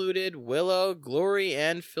Not Included, Willow, Glory,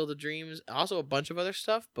 and Field of Dreams. Also a bunch of other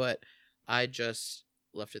stuff, but I just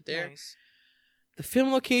left it there. Nice. The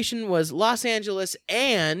film location was Los Angeles,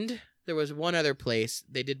 and there was one other place.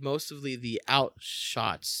 They did most of the out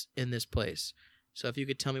shots in this place. So if you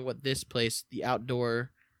could tell me what this place, the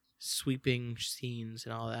outdoor sweeping scenes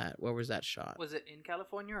and all that, where was that shot? Was it in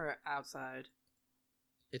California or outside?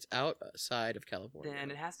 It's outside of California.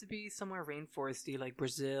 Then it has to be somewhere rainforesty, like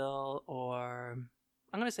Brazil, or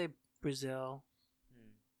I'm gonna say Brazil.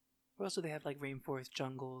 Where else do they have like rainforest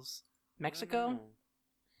jungles? Mexico?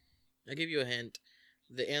 I'll give you a hint.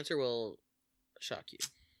 The answer will shock you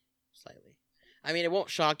slightly. I mean, it won't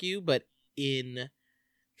shock you, but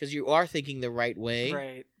because you are thinking the right way,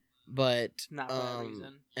 Right. but Not for that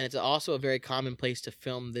reason. and it's also a very common place to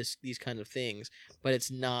film these kind of things, but it's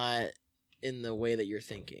not in the way that you're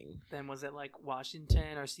thinking. Then was it like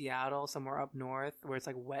Washington or Seattle, somewhere up north, where it's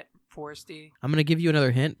like wet, foresty? I'm gonna give you another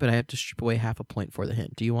hint, but I have to strip away half a point for the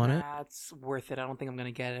hint. Do you want it? That's worth it. I don't think I'm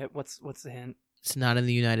gonna get it. What's the hint? It's not in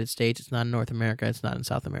the United States. It's not in North America. It's not in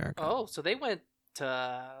South America. Oh, so they went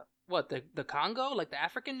to what, the Congo, like the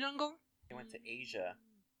African jungle? They went to Asia.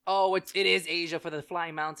 Oh, it is Asia for the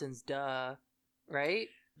Flying Mountains, duh. Right?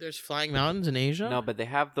 There's flying mountains in Asia. No, but they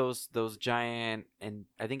have those giant, and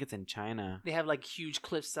I think it's in China. They have like huge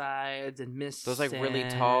cliff sides and mist. Those like really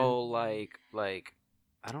and- tall, like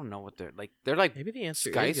I don't know what they're like. They're like maybe the answer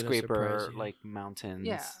is gonna skyscraper surprise you. like mountains.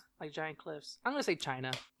 Yeah, like giant cliffs. I'm gonna say China.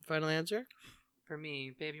 Final answer. For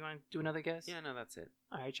me, babe, you want to do another guess? Yeah, no, that's it.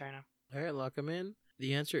 All right, China. All right, lock them in.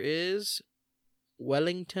 The answer is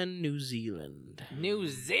Wellington, New Zealand. New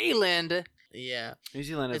Zealand. Yeah, New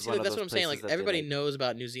Zealand is it's one like, of that's those what I'm saying. places Like that they, everybody knows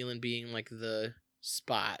about New Zealand being like the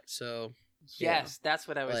spot. So Yes, that's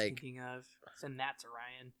what I was Like- thinking of. And that's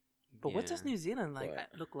Orion. But what does Yeah. New Zealand like What?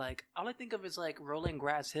 look like? All I think of is like rolling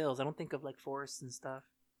grass hills. I don't think of like forests and stuff.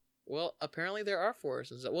 well, apparently there are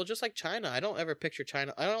forests. And stuff. Well, just like China, I don't ever picture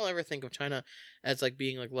China. I don't ever think of China as like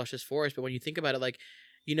being like luscious forest. But when you think about it, like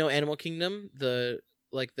Animal Kingdom, the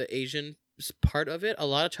Asian part of it, a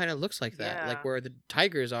lot of China looks like that, Yeah. like where the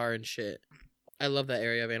tigers are and shit. I love that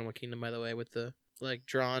area of Animal Kingdom, by the way, with the like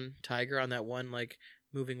drawn tiger on that one like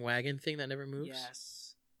moving wagon thing that never moves.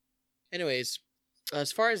 Yes. Anyways,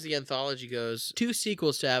 as far as the anthology goes, 2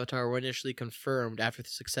 sequels to Avatar were initially confirmed after the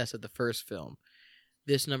success of the first film.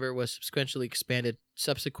 This number was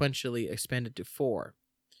subsequently expanded to 4.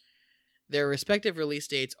 Their respective release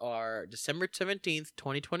dates are December 17th,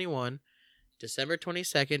 2021, December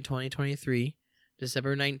 22nd, 2023,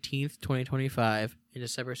 December 19th, 2025, and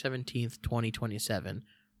December 17th, 2027.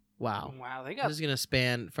 Wow. Wow, they This got is going to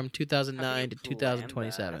span from 2009 to planned that?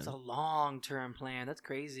 2027. that's a long-term plan. That's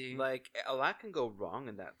crazy. Like, a lot can go wrong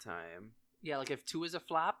in that time. yeah, like if 2 is a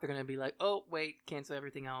flop, they're gonna be like, oh wait, cancel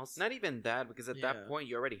everything else. Not even that, because at Yeah. that point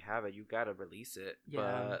you already have it. You gotta release it. Yeah.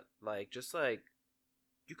 But like, just like,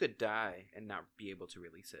 you could die and not be able to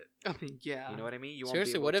release it. I mean, yeah. You know what I mean? You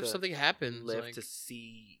Seriously, won't what be if able to something happens? live like, to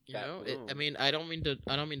see you that know, bloom. I mean, I don't mean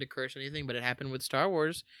to curse anything, but it happened with Star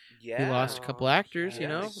Wars. yeah. We lost a couple actors, you yeah,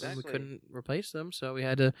 know, and exactly. we couldn't replace them, so we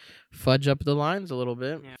had to fudge up the lines a little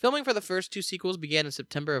bit. Yeah. Filming for the first 2 sequels began in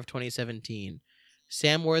September of 2017.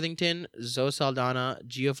 Sam Worthington, Zoe Saldana,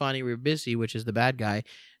 Giovanni Ribisi, which is the bad guy,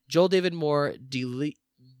 Joel David Moore, Dilip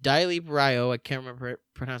Ryo, I can't remember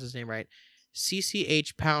pronounce his name right,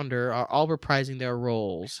 CCH Pounder are all reprising their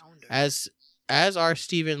roles, Pounder. as are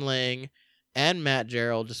Stephen Lang and Matt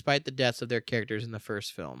Gerald, despite the deaths of their characters in the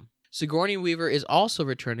first film. Sigourney Weaver is also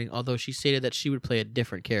returning, although she stated that she would play a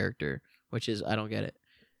different character, which is, I don't get it.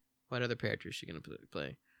 What other character is she going to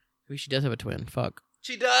play? Maybe she does have a twin. Fuck.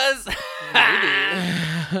 She does.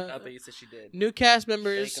 I thought you said she did. New cast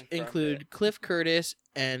members They confirmed include it. Cliff Curtis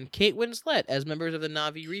and Kate Winslet as members of the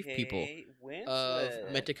Na'vi Reef people Kate of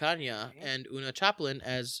Winslet. Metakanya, Okay. and Una Chaplin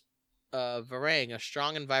as Varang, a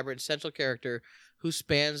strong and vibrant central character who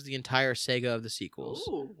spans the entire saga of the sequels.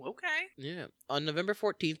 Ooh, okay. Yeah. On November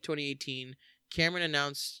 14th, 2018, Cameron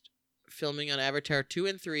announced filming on Avatar 2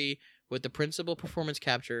 and 3 with the principal performance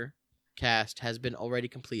capture cast has been already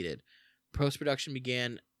completed. Post-production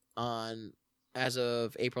began as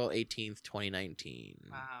of April 18th, 2019.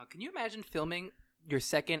 Wow. Can you imagine filming your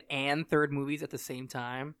second and third movies at the same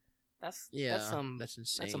time? That's insane.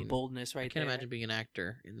 That's some boldness right I can't there. imagine being an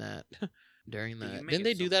actor in that during You that. make Didn't it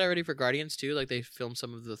they do so that fun. already for Guardians too? Like they filmed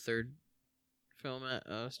some of the third film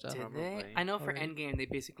stuff. Did they? Probably. I know for Already. Endgame they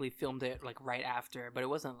basically filmed it like right after, but it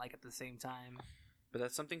wasn't like at the same time. But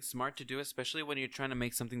that's something smart to do, especially when you're trying to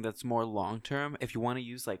make something that's more long term. If you want to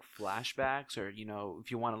use like flashbacks, or if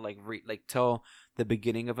you want to like tell the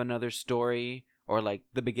beginning of another story, or like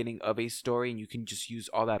the beginning of a story, and you can just use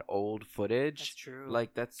all that old footage. That's true.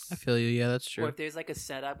 Like that's I feel you. Yeah, that's Or true. if there's like a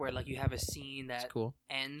setup where like you have a scene that That's cool.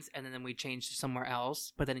 ends and then we change to somewhere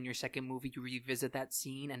else, but then in your second movie you revisit that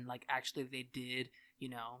scene and like actually they did,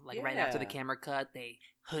 like right after the Yeah. camera cut they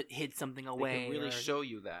hid something they away. can really or- show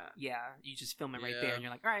you that. Yeah, you just film it right Yeah. there and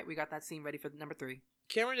you're like, all right, we got that scene ready for number 3.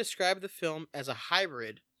 Cameron described the film as a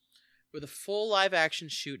hybrid with a full live action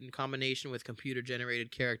shoot in combination with computer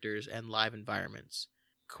generated characters and live environments.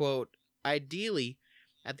 Quote, ideally,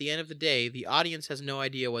 at the end of the day, the audience has no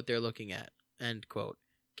idea what they're looking at. End quote,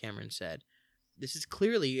 Cameron said. This is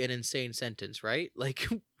clearly an insane sentence, right? Like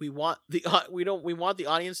we want the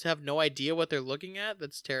audience to have no idea what they're looking at?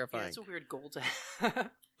 That's Yeah, terrifying. it's a weird goal to have.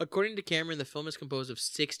 According to Cameron, the film is composed of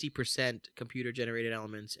 60% computer-generated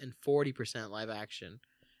elements and 40% live action,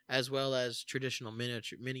 as well as traditional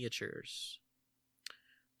miniatures.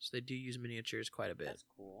 So they do use miniatures quite a bit. That's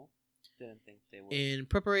cool. Didn't think they would. In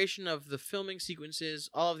preparation of the filming sequences,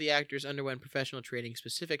 all of the actors underwent professional training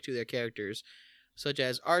specific to their characters, such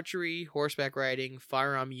as archery, horseback riding,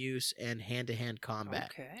 firearm use, and hand-to-hand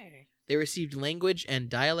combat. Okay. They received language and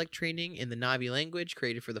dialect training in the Na'vi language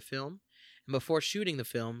created for the film. And before shooting the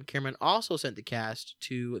film, Cameron also sent the cast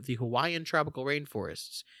to the Hawaiian tropical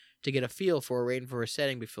rainforests to get a feel for a rainforest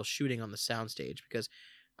setting before shooting on the soundstage, because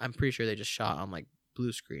I'm pretty sure they just shot on like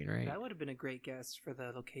blue screen, right? That would have been a great guess for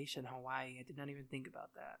the location, Hawaii. I did not even think about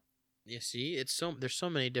that. You see, there's so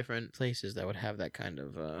many different places that would have that kind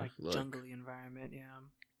of Like look. jungly environment, yeah.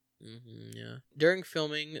 Yeah. During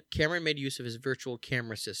filming, Cameron made use of his virtual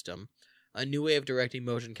camera system, a new way of directing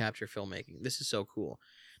motion capture filmmaking. This is so cool.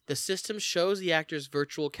 The system shows the actors'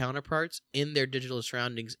 virtual counterparts in their digital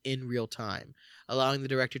surroundings in real time, allowing the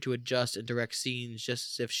director to adjust and direct scenes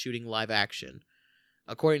just as if shooting live action.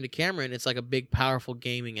 According to Cameron, it's like a big, powerful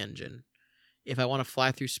gaming engine. If I want to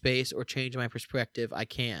fly through space or change my perspective, I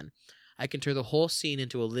can. I can turn the whole scene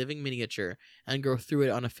into a living miniature and go through it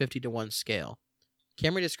on a 50-to-1 scale.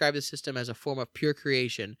 Cameron described the system as a form of pure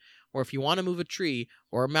creation, where if you want to move a tree,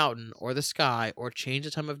 or a mountain, or the sky, or change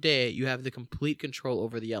the time of day, you have the complete control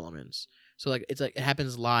over the elements. So like it's like it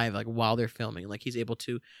happens live, like while they're filming. Like he's able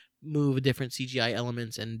to move different CGI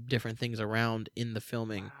elements and different things around in the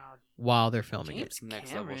filming Wow. while they're filming it. James Next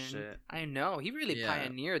level Cameron, shit. I know he really Yeah.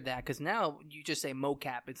 pioneered that because now you just say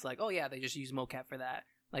mocap, it's like, oh yeah, they just use mocap for that.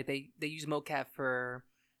 Like they use mocap for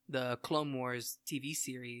the Clone Wars TV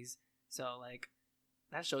series, so like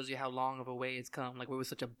that shows you how long of a way it's come. Like it was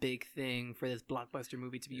such a big thing for this blockbuster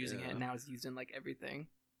movie to be using it, Yeah. and now it's used in like everything.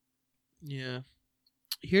 Yeah.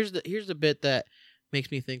 Here's the bit that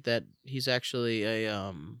makes me think that he's actually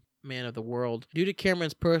a man of the world. Due to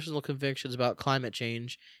Cameron's personal convictions about climate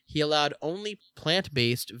change, he allowed only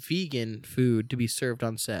plant-based vegan food to be served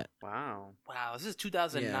on set. Wow. Wow, this is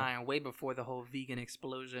 2009, way before the whole vegan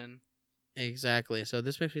explosion. Exactly. So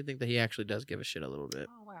this makes me think that he actually does give a shit a little bit.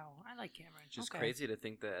 Oh wow, I like Cameron. It's just Okay. crazy to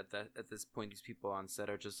think that at this point these people on set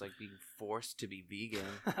are just like being forced to be vegan.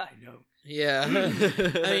 I know. Yeah.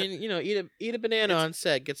 I mean, eat a banana It's- on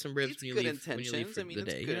set, get some ribs it's when you good leave intentions. for I mean, the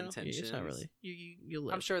it's day. good It's not intentions. really. You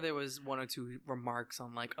live. I'm sure there was one or two remarks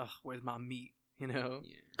on like, "Ugh, where's my meat?" You know.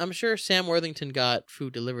 Yeah. I'm sure Sam Worthington got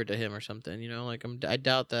food delivered to him or something. Like I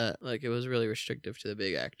doubt that. Like it was really restrictive to the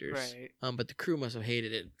big actors. Right. But the crew must have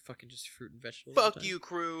hated it. Fucking just fruit and vegetables. all the Fuck time. you,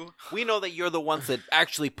 crew. We know that you're the ones that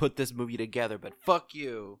actually put this movie together, but fuck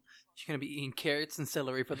you. You're gonna be eating carrots and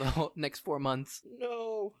celery for the whole next 4 months.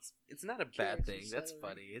 No. It's not a bad Carrots and thing. That's celery.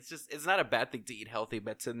 funny. It's not a bad thing to eat healthy,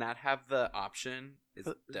 but to not have the option is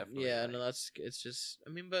definitely Yeah, like- no, it's just. I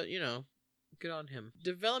mean, but good on him.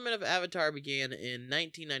 Development of Avatar began in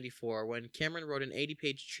 1994 when Cameron wrote an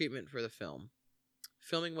 80-page treatment for the film.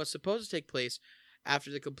 Filming was supposed to take place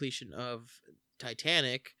after the completion of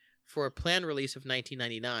Titanic for a planned release of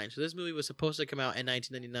 1999. So this movie was supposed to come out in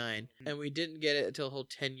 1999, and we didn't get it until a whole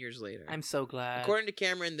 10 years later. I'm so glad. According to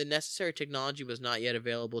Cameron, the necessary technology was not yet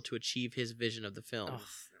available to achieve his vision of the film. Ugh.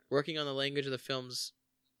 Working on the language of the film's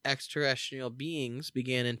extraterrestrial beings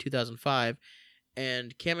began in 2005,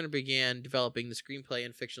 and Cameron began developing the screenplay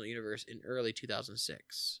and fictional universe in early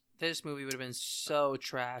 2006. This movie would have been so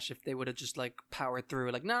trash if they would have just like powered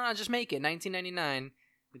through. Like, no, just make it 1999.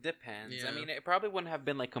 It depends. Yeah. I mean, it probably wouldn't have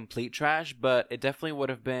been like complete trash, but it definitely would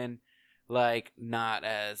have been like not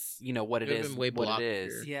as what it It would've is. been way What it blockier.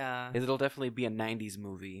 is. Yeah, It'll definitely be a '90s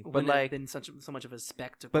movie, but wouldn't have like, been so much of a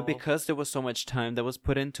spectacle. but because there was so much time that was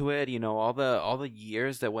put into it, all the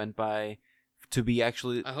years that went by to be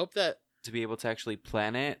actually I hope that to be able to actually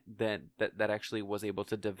plan it, that actually was able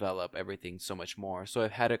to develop everything so much more. So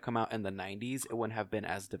if had it come out in the '90s, it wouldn't have been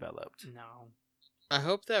as developed. no,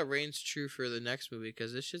 reigns true for the next movie,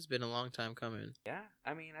 because this shit's been a long time coming. Yeah,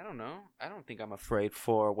 I mean, I don't know. I don't think I'm afraid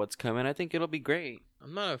for what's coming. I think it'll be great.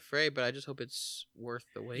 I'm not afraid, but I just hope it's worth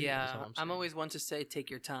the wait. yeah, is all I'm saying. always one to say take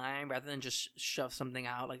your time rather than just shove something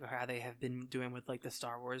out like how they have been doing with like the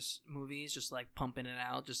Star Wars movies, just like pumping it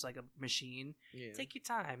out just like a machine. Yeah. Take your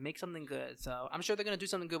time, make something good. So I'm sure they're gonna do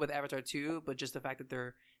something good with Avatar 2, but just the fact that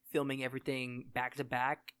they're filming everything back to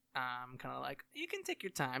back, kind of like you can take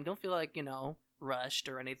your time. Don't feel like rushed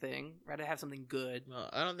or anything. Rather have something good. Well,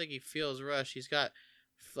 I don't think he feels rushed. He's got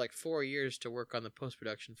like 4 years to work on the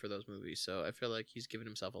post-production for those movies, so I feel like he's given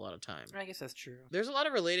himself a lot of time. I guess that's true. There's a lot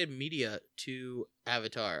of related media to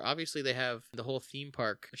Avatar. Obviously, they have the whole theme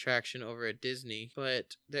park attraction over at Disney,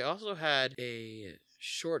 but they also had a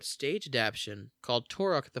short stage adaptation called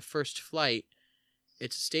Turok: The First Flight.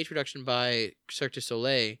 It's a stage production by Cirque du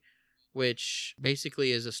Soleil, which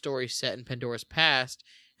basically is a story set in Pandora's past,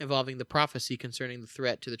 involving the prophecy concerning the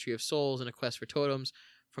threat to the Tree of Souls and a quest for totems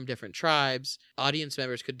from different tribes. Audience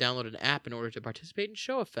members could download an app in order to participate in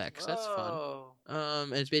show effects. That's fun. Whoa.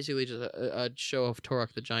 And it's basically just a show of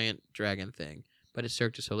Turok the giant dragon thing, but it's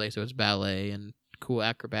Cirque du Soleil, so it's ballet and cool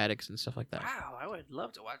acrobatics and stuff like that. Wow, I would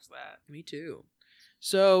love to watch that. Me too.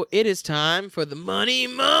 So it is time for the Money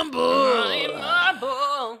Mumble. Money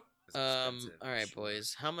Mumble. All right,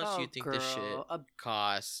 boys. How much do you think this shit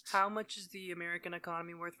cost? How much is the American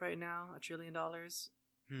economy worth right now? $1 trillion?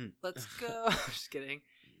 Let's go. Just kidding.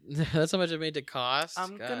 That's how much it made to cost.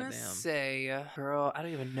 I'm gonna Goddamn. say, girl, I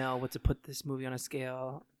don't even know what to put this movie on a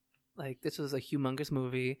scale. Like, this was a humongous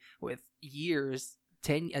movie with years,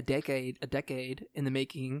 a decade in the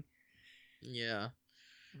making. Yeah.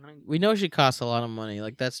 We know she costs a lot of money.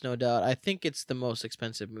 Like, that's no doubt. I think it's the most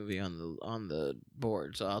expensive movie on the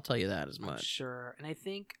board. So I'll tell you that as I'm much. sure. And I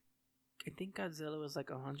think Godzilla was like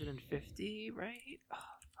 150, right? Oh,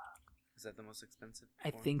 Is that the most expensive? I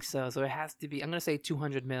one? think so. So it has to be. I'm gonna say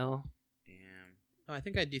 200 mil. Damn. Oh, I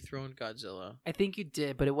think I dethroned Godzilla. I think you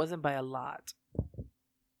did, but it wasn't by a lot.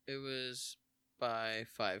 It was by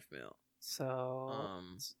 5 mil. So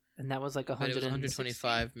Um, and that was like but it was 160.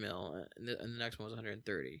 125 mil, and the next one was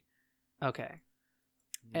 130. Okay.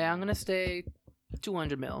 Yeah, I'm gonna say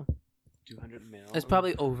 200 mil. 200 mil. It's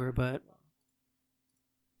probably over, but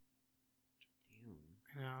Damn.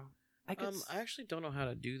 you know. I could. I actually don't know how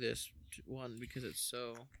to do this one because it's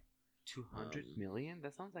so. 200 million?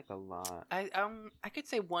 That sounds like a lot. I could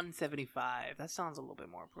say 175. That sounds a little bit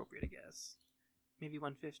more appropriate, I guess. Maybe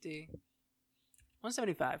 150.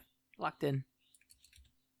 175. Locked in.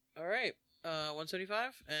 All right.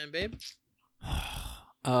 175 and babe.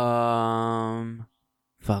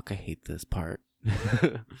 Fuck, I hate this part.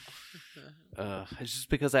 It's just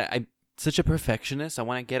because I'm such a perfectionist. I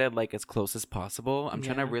want to get it like as close as possible. I'm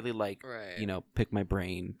trying to Yeah. really like, Right. pick my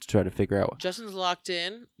brain to try to figure out. Justin's locked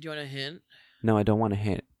in. Do you want a hint? No, I don't want to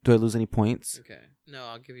hint. Do I lose any points? Okay. No,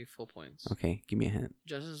 I'll give you full points. Okay, give me a hint.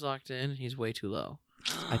 Justin's locked in. He's way too low.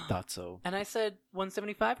 I thought so. And I said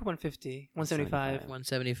 175 or 150? 175.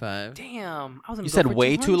 175. Damn. I was gonna You go said for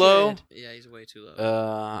way too low? 200. Yeah, he's way too low.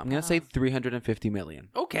 I'm gonna say 350 million.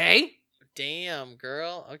 Okay. Damn,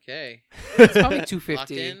 girl. Okay. It's probably Locked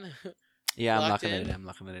 250. in. Yeah, I'm Locked locking it in? in. I'm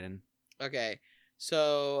locking it in. Okay.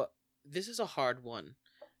 So this is a hard one.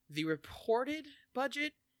 The reported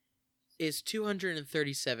budget is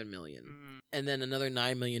 237 million. Mm, And then another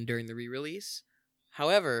 9 million during the re-release.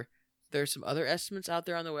 However, there's some other estimates out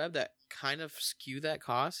there on the web that kind of skew that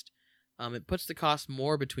cost. It puts the cost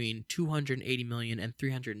more between 280 million and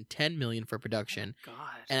 310 million for production, God.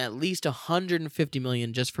 and at least 150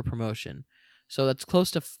 million just for promotion. So that's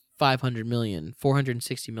close to 500 million,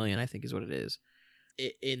 460 million, I think is what it is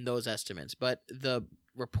in those estimates. But the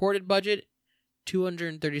reported budget,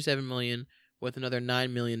 237 million with another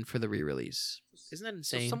 9 million for the re-release. Isn't that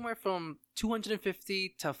So insane? somewhere from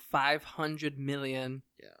 250 to 500 million.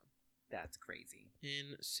 Yeah. That's crazy.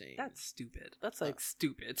 Insane. That's stupid. That's like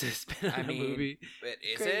stupid to spend on I a mean, movie. But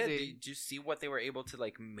is Crazy. it? Did you see what they were able to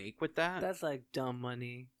like make with that? That's like dumb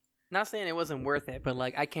money. Not saying it wasn't worth it, but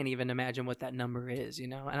like I can't even imagine what that number is, you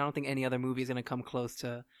know? And I don't think any other movie is gonna come close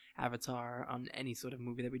to Avatar on any sort of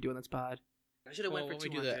movie that we do on this pod. I should have Well, went for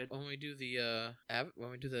when we do 200. that,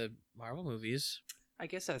 when we do the Marvel movies, I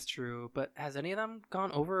guess that's true, but has any of them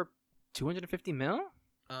gone over 250 mil?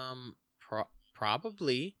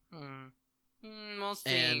 probably, We'll see.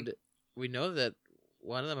 and we know that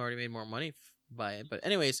one of them already made more money by it. But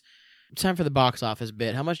anyways, time for the box office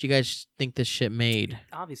bit. How much do you guys think this shit made?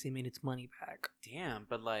 Obviously made its money back. Damn,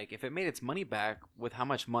 but like if it made its money back with how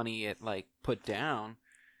much money it like put down,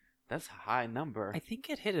 that's a high number. I think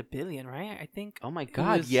it hit $1 billion, right? I think. Oh my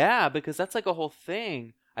god, was- yeah, because that's like a whole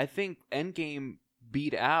thing. I think Endgame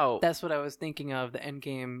beat out That's what I was thinking of, the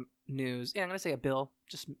Endgame news. Yeah, I'm going to say $1 billion.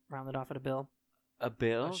 Just round it off at $1 billion. a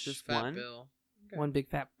bill, Hush, just fat one. bill. Okay. One big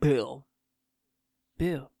fat bill.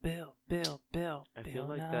 Bill. I feel like Bill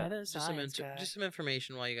that- Nye the Just some, Science Guy. just some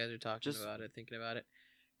information while you guys are talking Just- about it, thinking about it.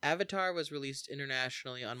 Avatar was released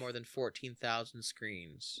internationally on more than 14,000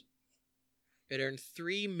 screens. It earned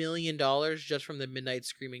 $3 million just from the midnight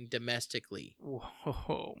screening domestically,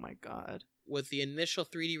 Whoa, my God. with the initial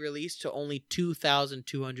 3D release to only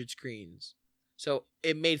 2,200 screens. So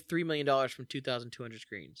it made $3 million from 2,200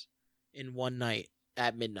 screens in one night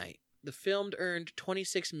at midnight. The film earned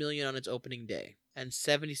 $26 million on its opening day and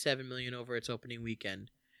 $77 million over its opening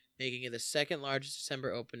weekend, making it the second largest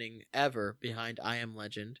December opening ever behind I Am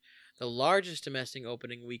Legend, the largest domestic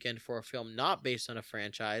opening weekend for a film not based on a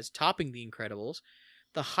franchise, topping The Incredibles,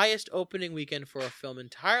 the highest opening weekend for a film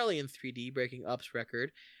entirely in 3D, breaking Up's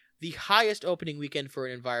record, the highest opening weekend for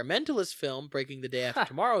an environmentalist film, breaking The Day After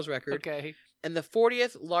Tomorrow's record, Okay. and the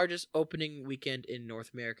 40th largest opening weekend in North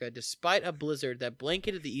America, despite a blizzard that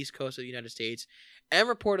blanketed the east coast of the United States and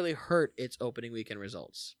reportedly hurt its opening weekend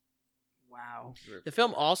results. Wow. The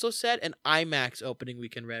film also set an IMAX opening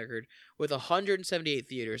weekend record with 178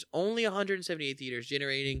 theaters, only 178 theaters,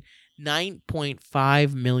 generating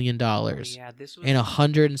 $9.5 million Yeah, this was in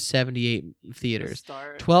 178 the theaters.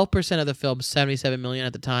 start. 12% of the film's $77 million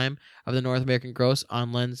at the time of the North American gross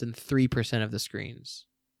on lens and 3% of the screens.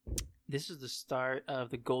 This is the start of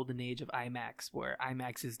the golden age of IMAX, where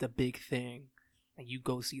IMAX is the big thing. Like, you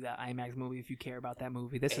go see that IMAX movie if you care about that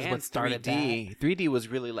movie. This is and what started 3D. 3D was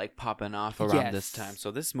really like popping off around this Yes. time.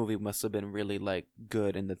 So this movie must have been really like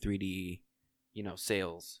good in the 3D,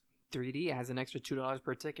 sales. that. 3D has an extra $2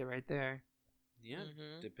 per ticket right there. Yeah,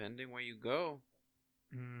 Mhm. depending where you go.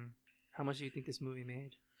 How much do you think this movie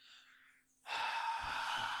made?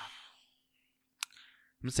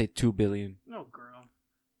 I'm gonna say $2 billion. No, girl.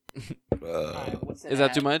 Alright, what's Is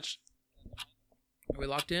that too at? much? Are we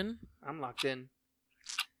locked in? I'm locked in.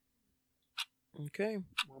 Okay.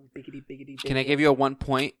 One biggity. Can I give you a 1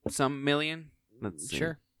 point some million? Let's see.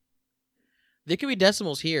 Sure. There could be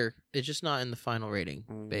decimals here. It's just not in the final rating,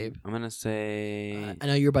 babe. I'm gonna say. I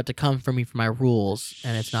know you're about to come for me for my rules,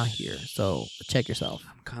 and it's not here. So check yourself.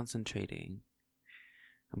 I'm concentrating.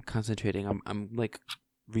 I'm like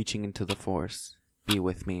reaching into the force. Be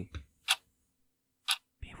with me.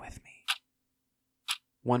 Be with me.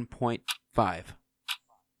 1.5.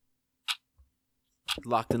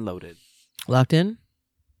 Locked and loaded. Locked in.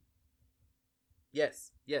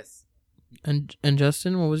 Yes. And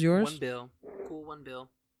Justin, what was yours? $1 bill. Cool $1 bill.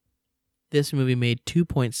 This movie made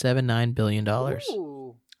 $2.79 billion.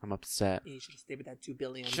 Ooh. I'm upset. You should have stayed with that $2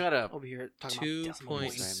 billion. Shut up. Over here talking about decimal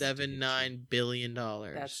points. $2.79 billion.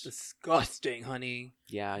 That's disgusting, honey.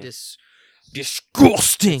 Yeah.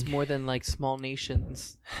 Disgusting. It's more than like small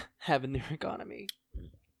nations having their economy.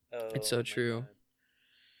 It's so true.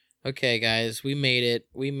 Okay, guys, we made it.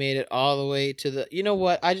 We made it all the way to the. You know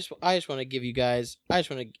what? I just want to give you guys. I just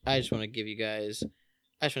want to give you guys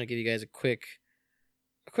a quick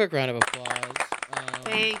round of applause.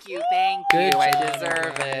 Thank you. Good I job,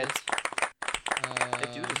 deserve guys. it. I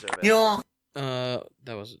do deserve it.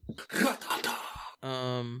 That was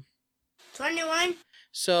 21.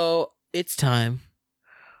 So it's time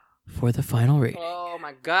for the final rating. Oh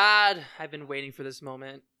my god. I've been waiting for this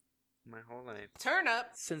moment. My whole life. Turn up.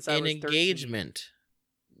 Since I An was 13. engagement.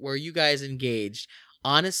 Were you guys engaged?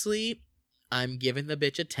 Honestly, I'm giving the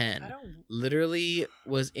bitch a 10. I don't. Literally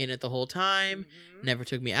was in it the whole time. Mhm. Never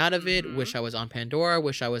took me out of it. Mhm. Wish I was on Pandora.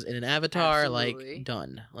 Wish I was in an Avatar. Absolutely. Like,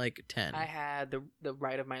 done. Like, 10. I had the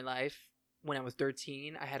ride of my life when I was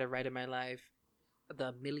 13. I had a ride of my life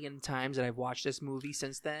the million times that I've watched this movie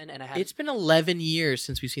since then, and I had It's been 11 years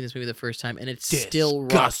since we've seen this movie the first time, and it still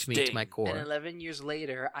rocked me to my core. And 11 years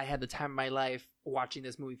later, I had the time of my life watching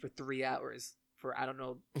this movie for 3 hours. For I don't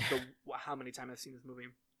know how many times I've seen this movie.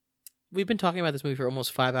 We've been talking about this movie for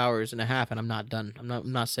almost 5 hours and a half, and I'm not done.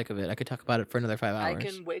 I'm not sick of it. I could talk about it for another 5 hours. I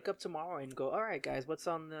can wake up tomorrow and go, all right, guys, what's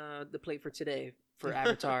on the plate for today for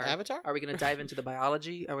Avatar? Avatar? Are we going to dive into the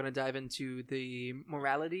biology? Are we going to dive into the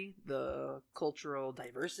morality, the cultural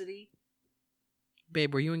diversity?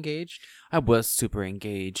 Babe, were you engaged? I was super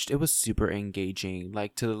engaged. It was super engaging.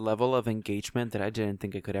 Like, to the level of engagement that I didn't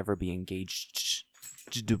think I could ever be engaged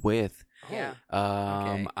with. Yeah.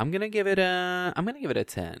 Okay. I'm gonna give it a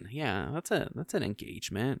 10. Yeah, that's an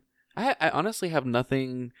engagement. I honestly have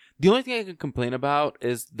nothing. The only thing I can complain about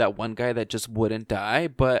is that one guy that just wouldn't die.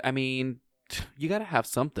 But I mean, you gotta have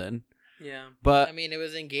something. Yeah. But I mean, it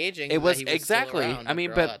was engaging. it was that he exactly. Still around I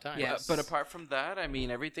mean, after all but that time. Yes. but apart from that, I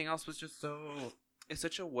mean, everything else was just it's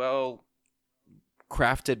such a well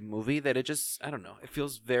crafted movie that it just, I don't know. It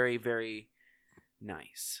feels very, very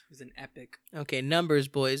nice. It was an epic. Okay, numbers,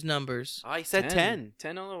 boys, numbers. I said 10.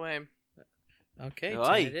 10 all the way. Okay,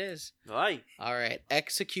 Aye. 10 it is. Aye. All right,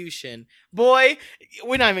 execution. Boy,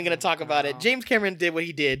 we're not even going to talk about it. James Cameron did what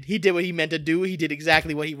he did. He did what he meant to do. He did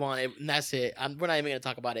exactly what he wanted, and that's it. We're not even going to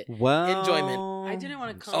talk about it. Well, Enjoyment. I didn't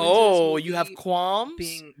want to come Oh, into this you have movie qualms?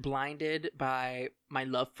 being blinded by my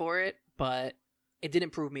love for it, but it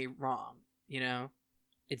didn't prove me wrong, you know?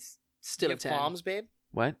 It's Do still you a have 10. qualms, babe?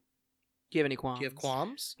 What? Do you have any qualms? Do you have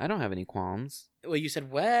qualms? I don't have any qualms. Well, you said,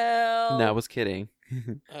 well. No, I was kidding.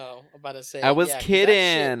 Oh, I'm about to say. I was yeah, 'cause that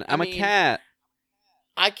kidding. shit- I'm I a mean, cat.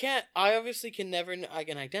 I obviously can never, and I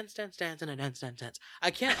dance, and I dance.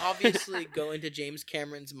 I can't obviously go into James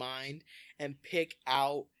Cameron's mind and pick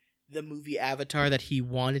out the movie Avatar that he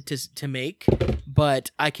wanted to make, but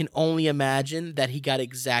I can only imagine that he got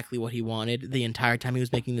exactly what he wanted the entire time he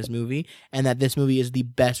was making this movie, and that this movie is the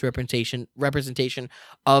best representation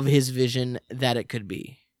of his vision that it could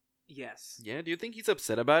be. Yes. Yeah, do you think he's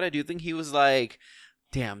upset about it? Do you think he was like,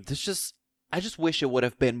 damn, I just wish it would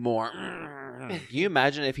have been more. Can you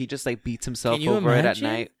imagine if he just like beats himself Can you over it at imagine?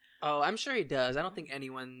 night? Oh, I'm sure he does. I don't think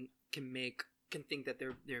anyone can think that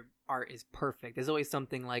their art is perfect. There's always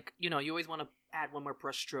something like, you always want to add one more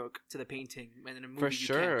brush stroke to the painting, and in a movie For you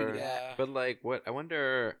sure. can't do that. Yeah. But like, what? I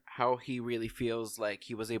wonder how he really feels like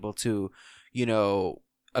he was able to,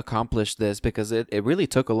 accomplish this, because it really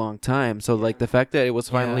took a long time. So like the fact that it was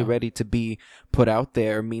finally Yeah. ready to be put out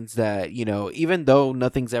there means that, even though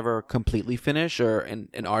nothing's ever completely finished, or in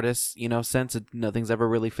an artist's, sense, nothing's ever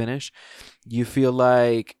really finished, you feel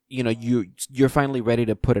like, you're finally ready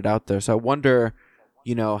to put it out there. So I wonder,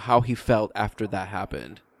 how he felt after that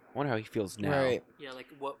happened. I wonder how he feels now. Right. Yeah, like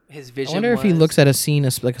what his I vision wonder if he was. looks at a scene,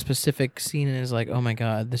 like a specific scene, and is like, "Oh my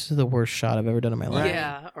god, this is the worst shot I've ever done in my life."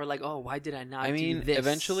 Yeah, or like, oh, why did I not I mean, do this?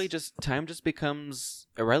 eventually time just becomes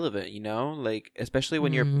irrelevant, like, especially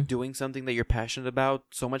when you're Mhm. doing something that you're passionate about,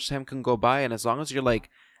 so much time can go by, and as long as you're like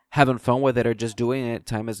having fun with it or just doing it,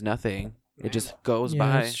 time is nothing. It just goes Yeah,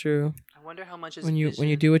 by. that's true. I wonder how much his When you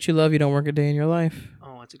vision... do what you love, you don't work a day in your life.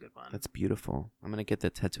 Oh, that's a good one. That's beautiful. I'm gonna get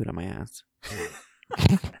that tattooed on my ass.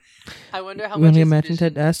 I wonder how You much want to his imagine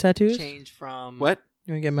vision ass tattoos? changed from What?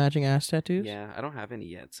 You want to get matching ass tattoos? Yeah, I don't have any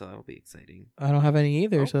yet, so that'll be exciting. I don't have any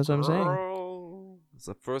either, so that's what I'm saying. Girl, it's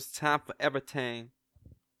the first time for everything.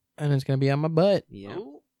 And it's gonna be on my butt. Yeah.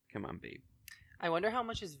 Ooh. Come on, babe. I wonder how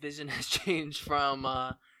much his vision has changed from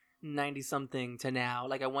 90-something to now.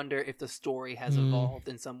 Like, I wonder if the story has evolved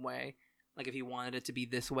in some way. Like, if he wanted it to be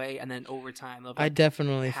this way, and then over time... Of, I like,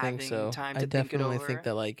 definitely think having so. time I to think it definitely over. think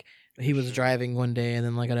that like he was driving one day and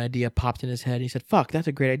then like an idea popped in his head. He said, "Fuck, that's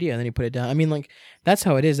a great idea," and then he put it down. I mean, like that's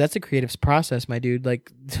how it is. That's a creative process, my dude. Like,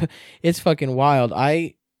 it's fucking wild.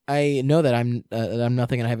 I know that I'm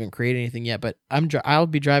nothing and I haven't created anything yet, but I'll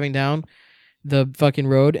be driving down the fucking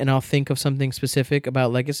road and I'll think of something specific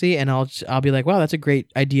about Legacy and I'll be like, wow, that's a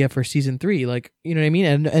great idea for season 3. Like, you know what I mean?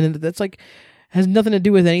 And that's like has nothing to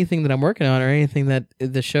do with anything that I'm working on or anything that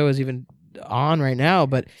the show is even on right now,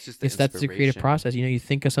 but that's the creative process. You know, you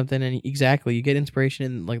think of something and exactly you get inspiration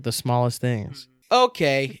in like the smallest things.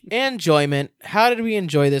 Okay, enjoyment. How did we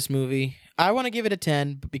enjoy this movie? I want to give it a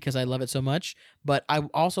 10 because I love it so much, but I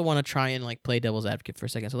also want to try and like play devil's advocate for a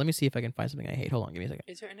second. So let me see if I can find something I hate. Hold on, give me a second.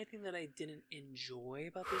 Is there anything that I didn't enjoy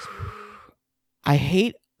about this movie? I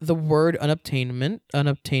hate the word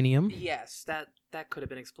unobtainium. Yes, that could have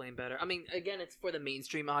been explained better. I mean, again, it's for the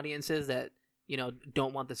mainstream audiences that, you know,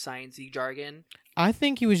 don't want the sciencey jargon. I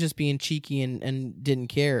think he was just being cheeky and didn't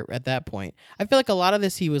care at that point. I feel like a lot of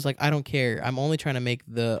this he was like, I don't care. I'm only trying to make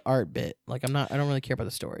the art bit. Like I don't really care about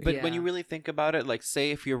the story. But when you really think about it, like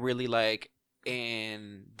say if you're really like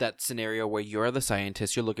in that scenario where you're the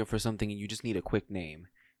scientist, you're looking for something and you just need a quick name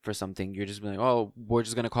for something, you're just like, oh, we're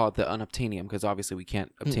just gonna call it the unobtainium because obviously we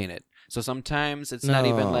can't obtain it. So sometimes it's not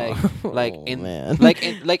even like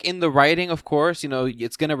in the writing, of course, you know,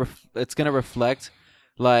 it's gonna reflect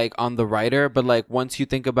like on the writer, but like once you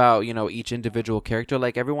think about, you know, each individual character,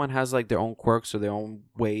 like everyone has like their own quirks or their own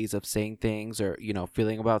ways of saying things or, you know,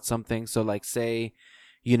 feeling about something. So like say,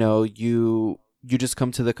 you know, you just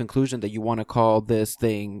come to the conclusion that you want to call this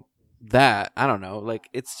thing that, I don't know, like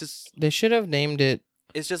it's just, they should have named it.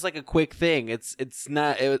 it's just like a quick thing. It's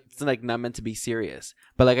like not meant to be serious.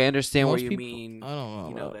 But like I understand Most what you people- mean. I don't know.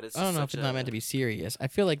 You know, that it's I don't know if such it's not meant to be serious. I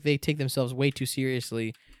feel like they take themselves way too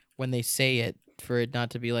seriously when they say it for it not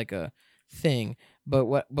to be like a thing. But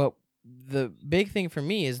the big thing for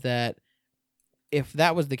me is that if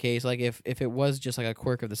that was the case, like if it was just like a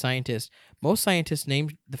quirk of the scientist, most scientists name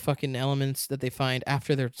the fucking elements that they find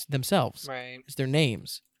after themselves. Right. It's their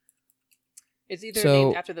names. It's either So-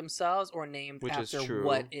 named after themselves or named Which is after true.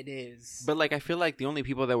 what it is. But like I feel like the only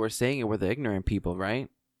people that were saying it were the ignorant people, right?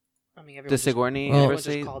 I mean, Did everyone just- Sigourney Well- ever everyone just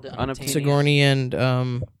say called it unobtainium? unobtainium. Sigourney and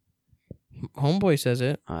Homeboy says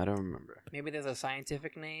it. I don't remember. Maybe there's a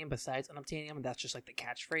scientific name besides unobtainium, and that's just like the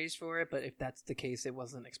catchphrase for it. But if that's the case, it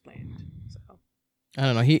wasn't explained. So I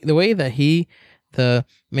don't know. The way that the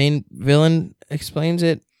main villain, explains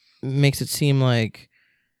it makes it seem like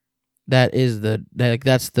this is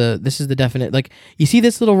the definite, like you see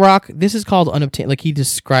this little rock, this is called unobtainium. Like he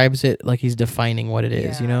describes it like he's defining what it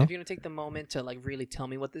is, you know? If you're gonna take the moment to like really tell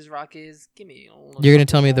me what this rock is, give me. You're gonna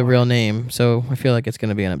tell me the more. real name, so I feel like it's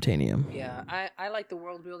gonna be unobtainium. Yeah, I like the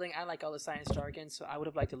world building. I like all the science jargon, so I would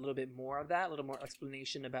have liked a little bit more of that, a little more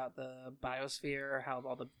explanation about the biosphere, how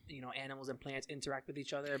all the animals and plants interact with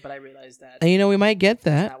each other. But I realized that And we might get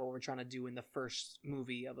that's that. not what we're trying to do in the first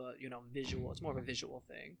movie of a visual. It's more of a visual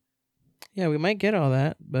thing. Yeah, we might get all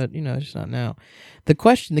that, but it's just not now. The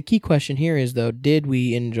key question here is though, did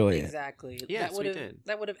we enjoy it? Exactly. Yes, we did.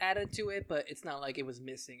 That would have added to it, but it's not like it was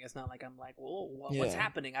missing. It's not like I'm like, whoa, what's Yeah.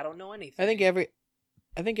 happening? I don't know anything. I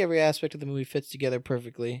think every aspect of the movie fits together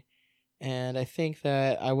perfectly, and I think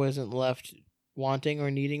that I wasn't left wanting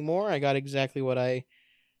or needing more. I got exactly what I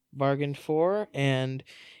bargained for, and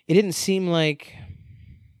it didn't seem like.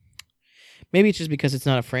 Maybe it's just because it's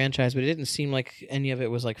not a franchise, but it didn't seem like any of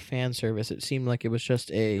it was like fan service. It seemed like it was just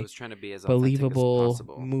It a was trying to be as authentic believable, as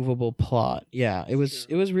possible. movable plot. Yeah, it was. Sure.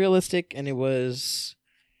 It was realistic, and it was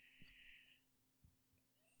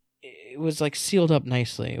like sealed up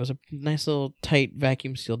nicely. It was a nice little tight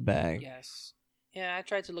vacuum sealed bag. Yes. Yeah, I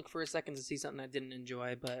tried to look for a second to see something I didn't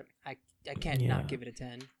enjoy, but I can't Yeah. not give it a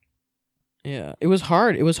 10. Yeah, it was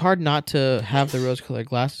hard. It was hard not to have the rose-colored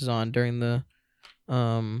glasses on during the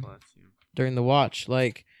watch.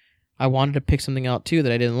 Like, I wanted to pick something out too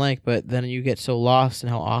that I didn't like, but then you get so lost in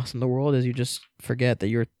how awesome the world is, you just forget that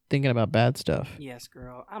you're thinking about bad stuff. Yes,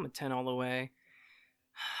 girl. I'm a 10 all the way.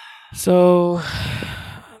 So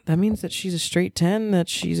that means that she's a straight 10. That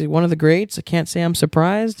she's one of the greats. I can't say I'm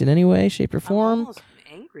surprised in any way, shape, or I'm form. almost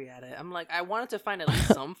angry at it. I'm like, I wanted to find at least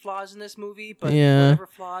some flaws in this movie, but Yeah. whatever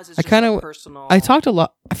flaws is I just kinda- a personal. I talked a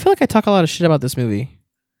lot. I feel like I talk a lot of shit about this movie.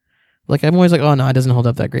 Like I'm always like, oh no, it doesn't hold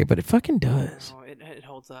up that great, but it fucking does. No, it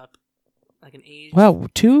up, like an age. Wow,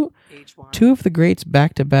 two Age one. of the greats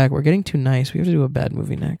back to back. We're getting too nice. We have to do a bad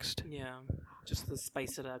movie next. Yeah, just to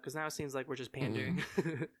spice it up, because now it seems like we're just pandering.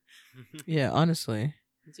 Yeah, honestly.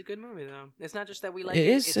 It's a good movie though. It's not just that we like It it.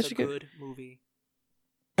 is It's such a a good- good movie.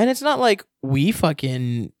 And it's not like we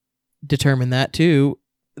fucking determine that too.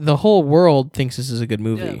 The whole world thinks this is a good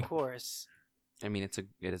movie. Yeah, of course. I mean, it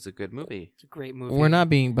is a good movie. It's a great movie. We're not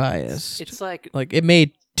being biased. It's like it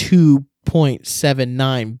made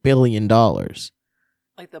 $2.79 billion.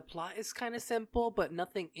 like the plot is kind of simple, but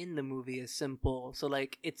nothing in the movie is simple. So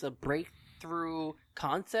like it's a breakthrough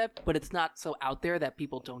concept, but it's not so out there that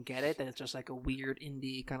people don't get it. That it's just like a weird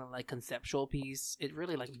indie kind of like conceptual piece. It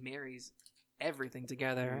really like marries everything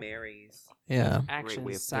together. Marries. Yeah, Action,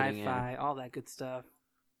 way of putting it. sci-fi, all that good stuff.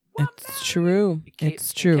 it's true.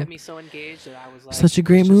 It's true. It kept me so engaged that I was like, Such a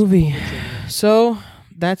great let's just movie. pull the trigger. So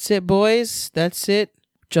that's it, boys. That's it.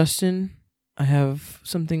 Justin, I have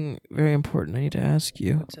something very important I need to ask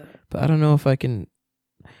you, What's up? but I don't know if I can.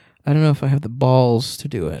 I don't know if I have the balls to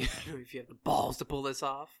do it. If you have the balls to pull this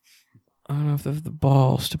off. I don't know if I have the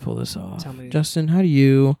balls to pull this off. Tell me. Justin, how do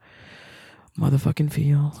you motherfucking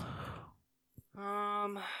feel?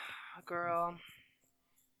 Girl,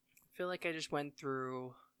 I feel like I just went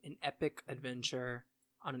through an epic adventure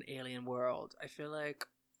on an alien world. I feel like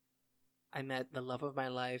I met the love of my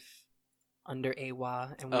life under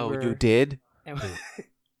Awa, and You did? and,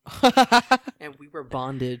 and we were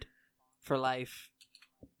bonded for life.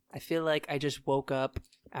 I feel like I just woke up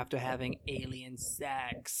after having alien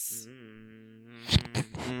sex.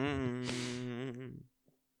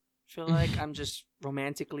 Feel like I'm just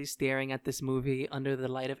romantically staring at this movie under the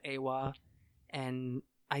light of Awa, and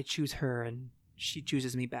I choose her, and she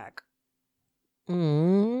chooses me back.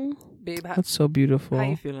 Mm, Babe, that's so beautiful. how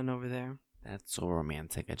you feeling over there? That's so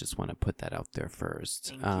romantic. I just want to put that out there first.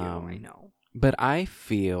 Thank you. I know. But I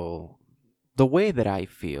feel the way that I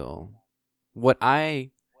feel, what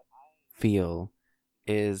I feel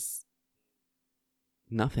is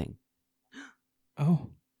nothing. Oh.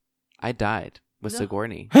 I died with No.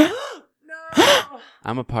 Sigourney. No.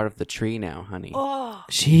 I'm a part of the tree now, honey. Oh,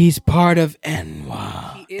 She's part of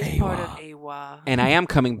Enwa. he is part of Awa. And I am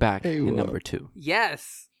coming back Hey, in what? number 2.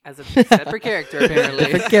 Yes, as a separate character apparently.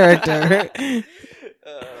 Different character.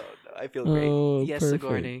 I feel Oh, Yes, perfect.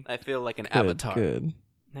 Sigourney. I feel like an Good, avatar. Good.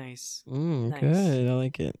 Nice. Mm, Nice. Good. I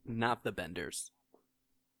like it. Not the benders.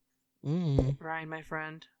 Mm. Ryan, my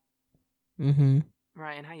friend. Mm-hmm.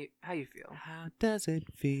 Ryan, how you feel? How does it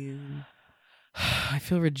feel? I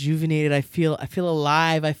feel rejuvenated. I feel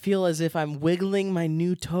alive. I feel as if I'm wiggling my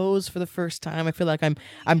new toes for the first time. I feel like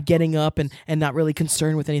I'm getting up and not really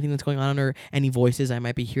concerned with anything that's going on or any voices I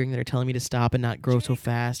might be hearing that are telling me to stop and not grow so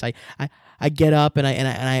fast. I get up and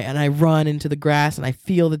I run into the grass and I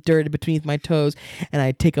feel the dirt beneath my toes and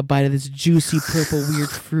I take a bite of this juicy purple weird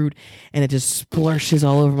fruit and it just splashes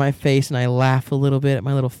all over my face and I laugh a little bit,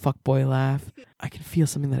 my little fuckboy laugh. I can feel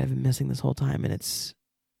something that I've been missing this whole time, and it's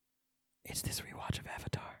this rewatch of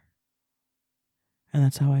Avatar. And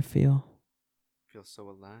that's how I feel. Feel so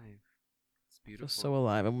alive. It's I beautiful. feel so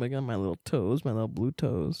alive. I'm wiggling my little toes, my little blue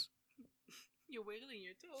toes. You're wiggling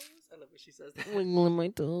your toes. I love when she says that. Wiggling my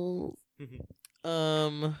toes.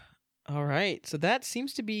 All right. So that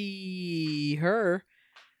seems to be her.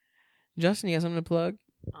 Justin, you got something to plug?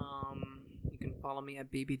 You can follow me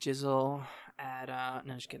at Baby Jizzle at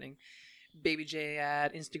no, just kidding. Baby J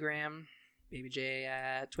at Instagram. Baby J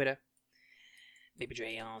at Twitter. Baby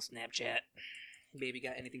J on Snapchat. Baby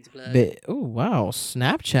got anything to plug? Oh, wow.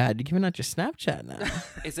 Snapchat. You're giving out your Snapchat now.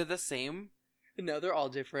 Is it the same? No, they're all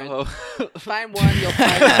different. Oh. Find one, you'll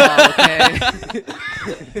find them all,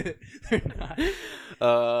 okay? They're not.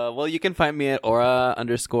 Well, you can find me at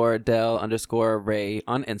aura_del_ray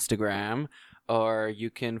on Instagram, or you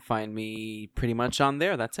can find me pretty much on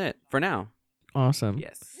there. That's it for now. Awesome.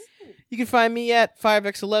 Yes. You can find me at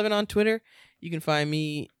 5x11 on Twitter. You can find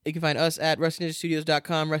us at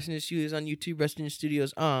RustinStudios.com, Rustin Ninja Studios on YouTube, Rustin Ninja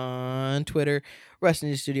Studios on Twitter,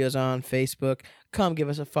 Rustin Ninja Studios on Facebook. Come give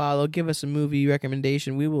us a follow, give us a movie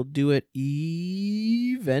recommendation. We will do it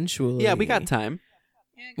eventually. Yeah, we got time.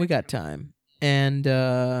 We got time. And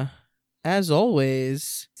as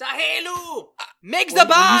always, Sahelu! Make the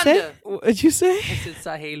bond! What'd you say? I said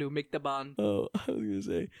Sahelu, make the bond. Oh, I was gonna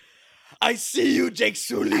say, I see you, Jake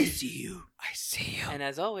Sully. I see you. I see you. And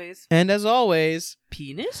as always,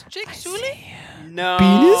 penis, Jake Sully? No.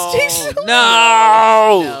 Penis, Jason?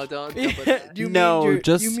 No. No, don't put that. You No, mean your,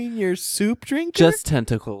 just- you mean your soup drinker? Just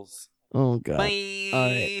tentacles. Oh god. Bye. All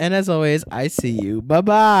right. And as always, I see you. Bye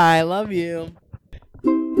bye. Love you.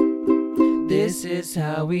 This is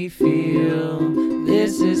how we feel.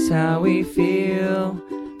 This is how we feel.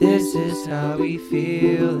 This is how we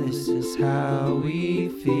feel. This is how we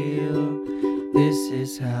feel. This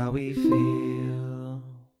is how we feel.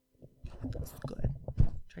 That's good.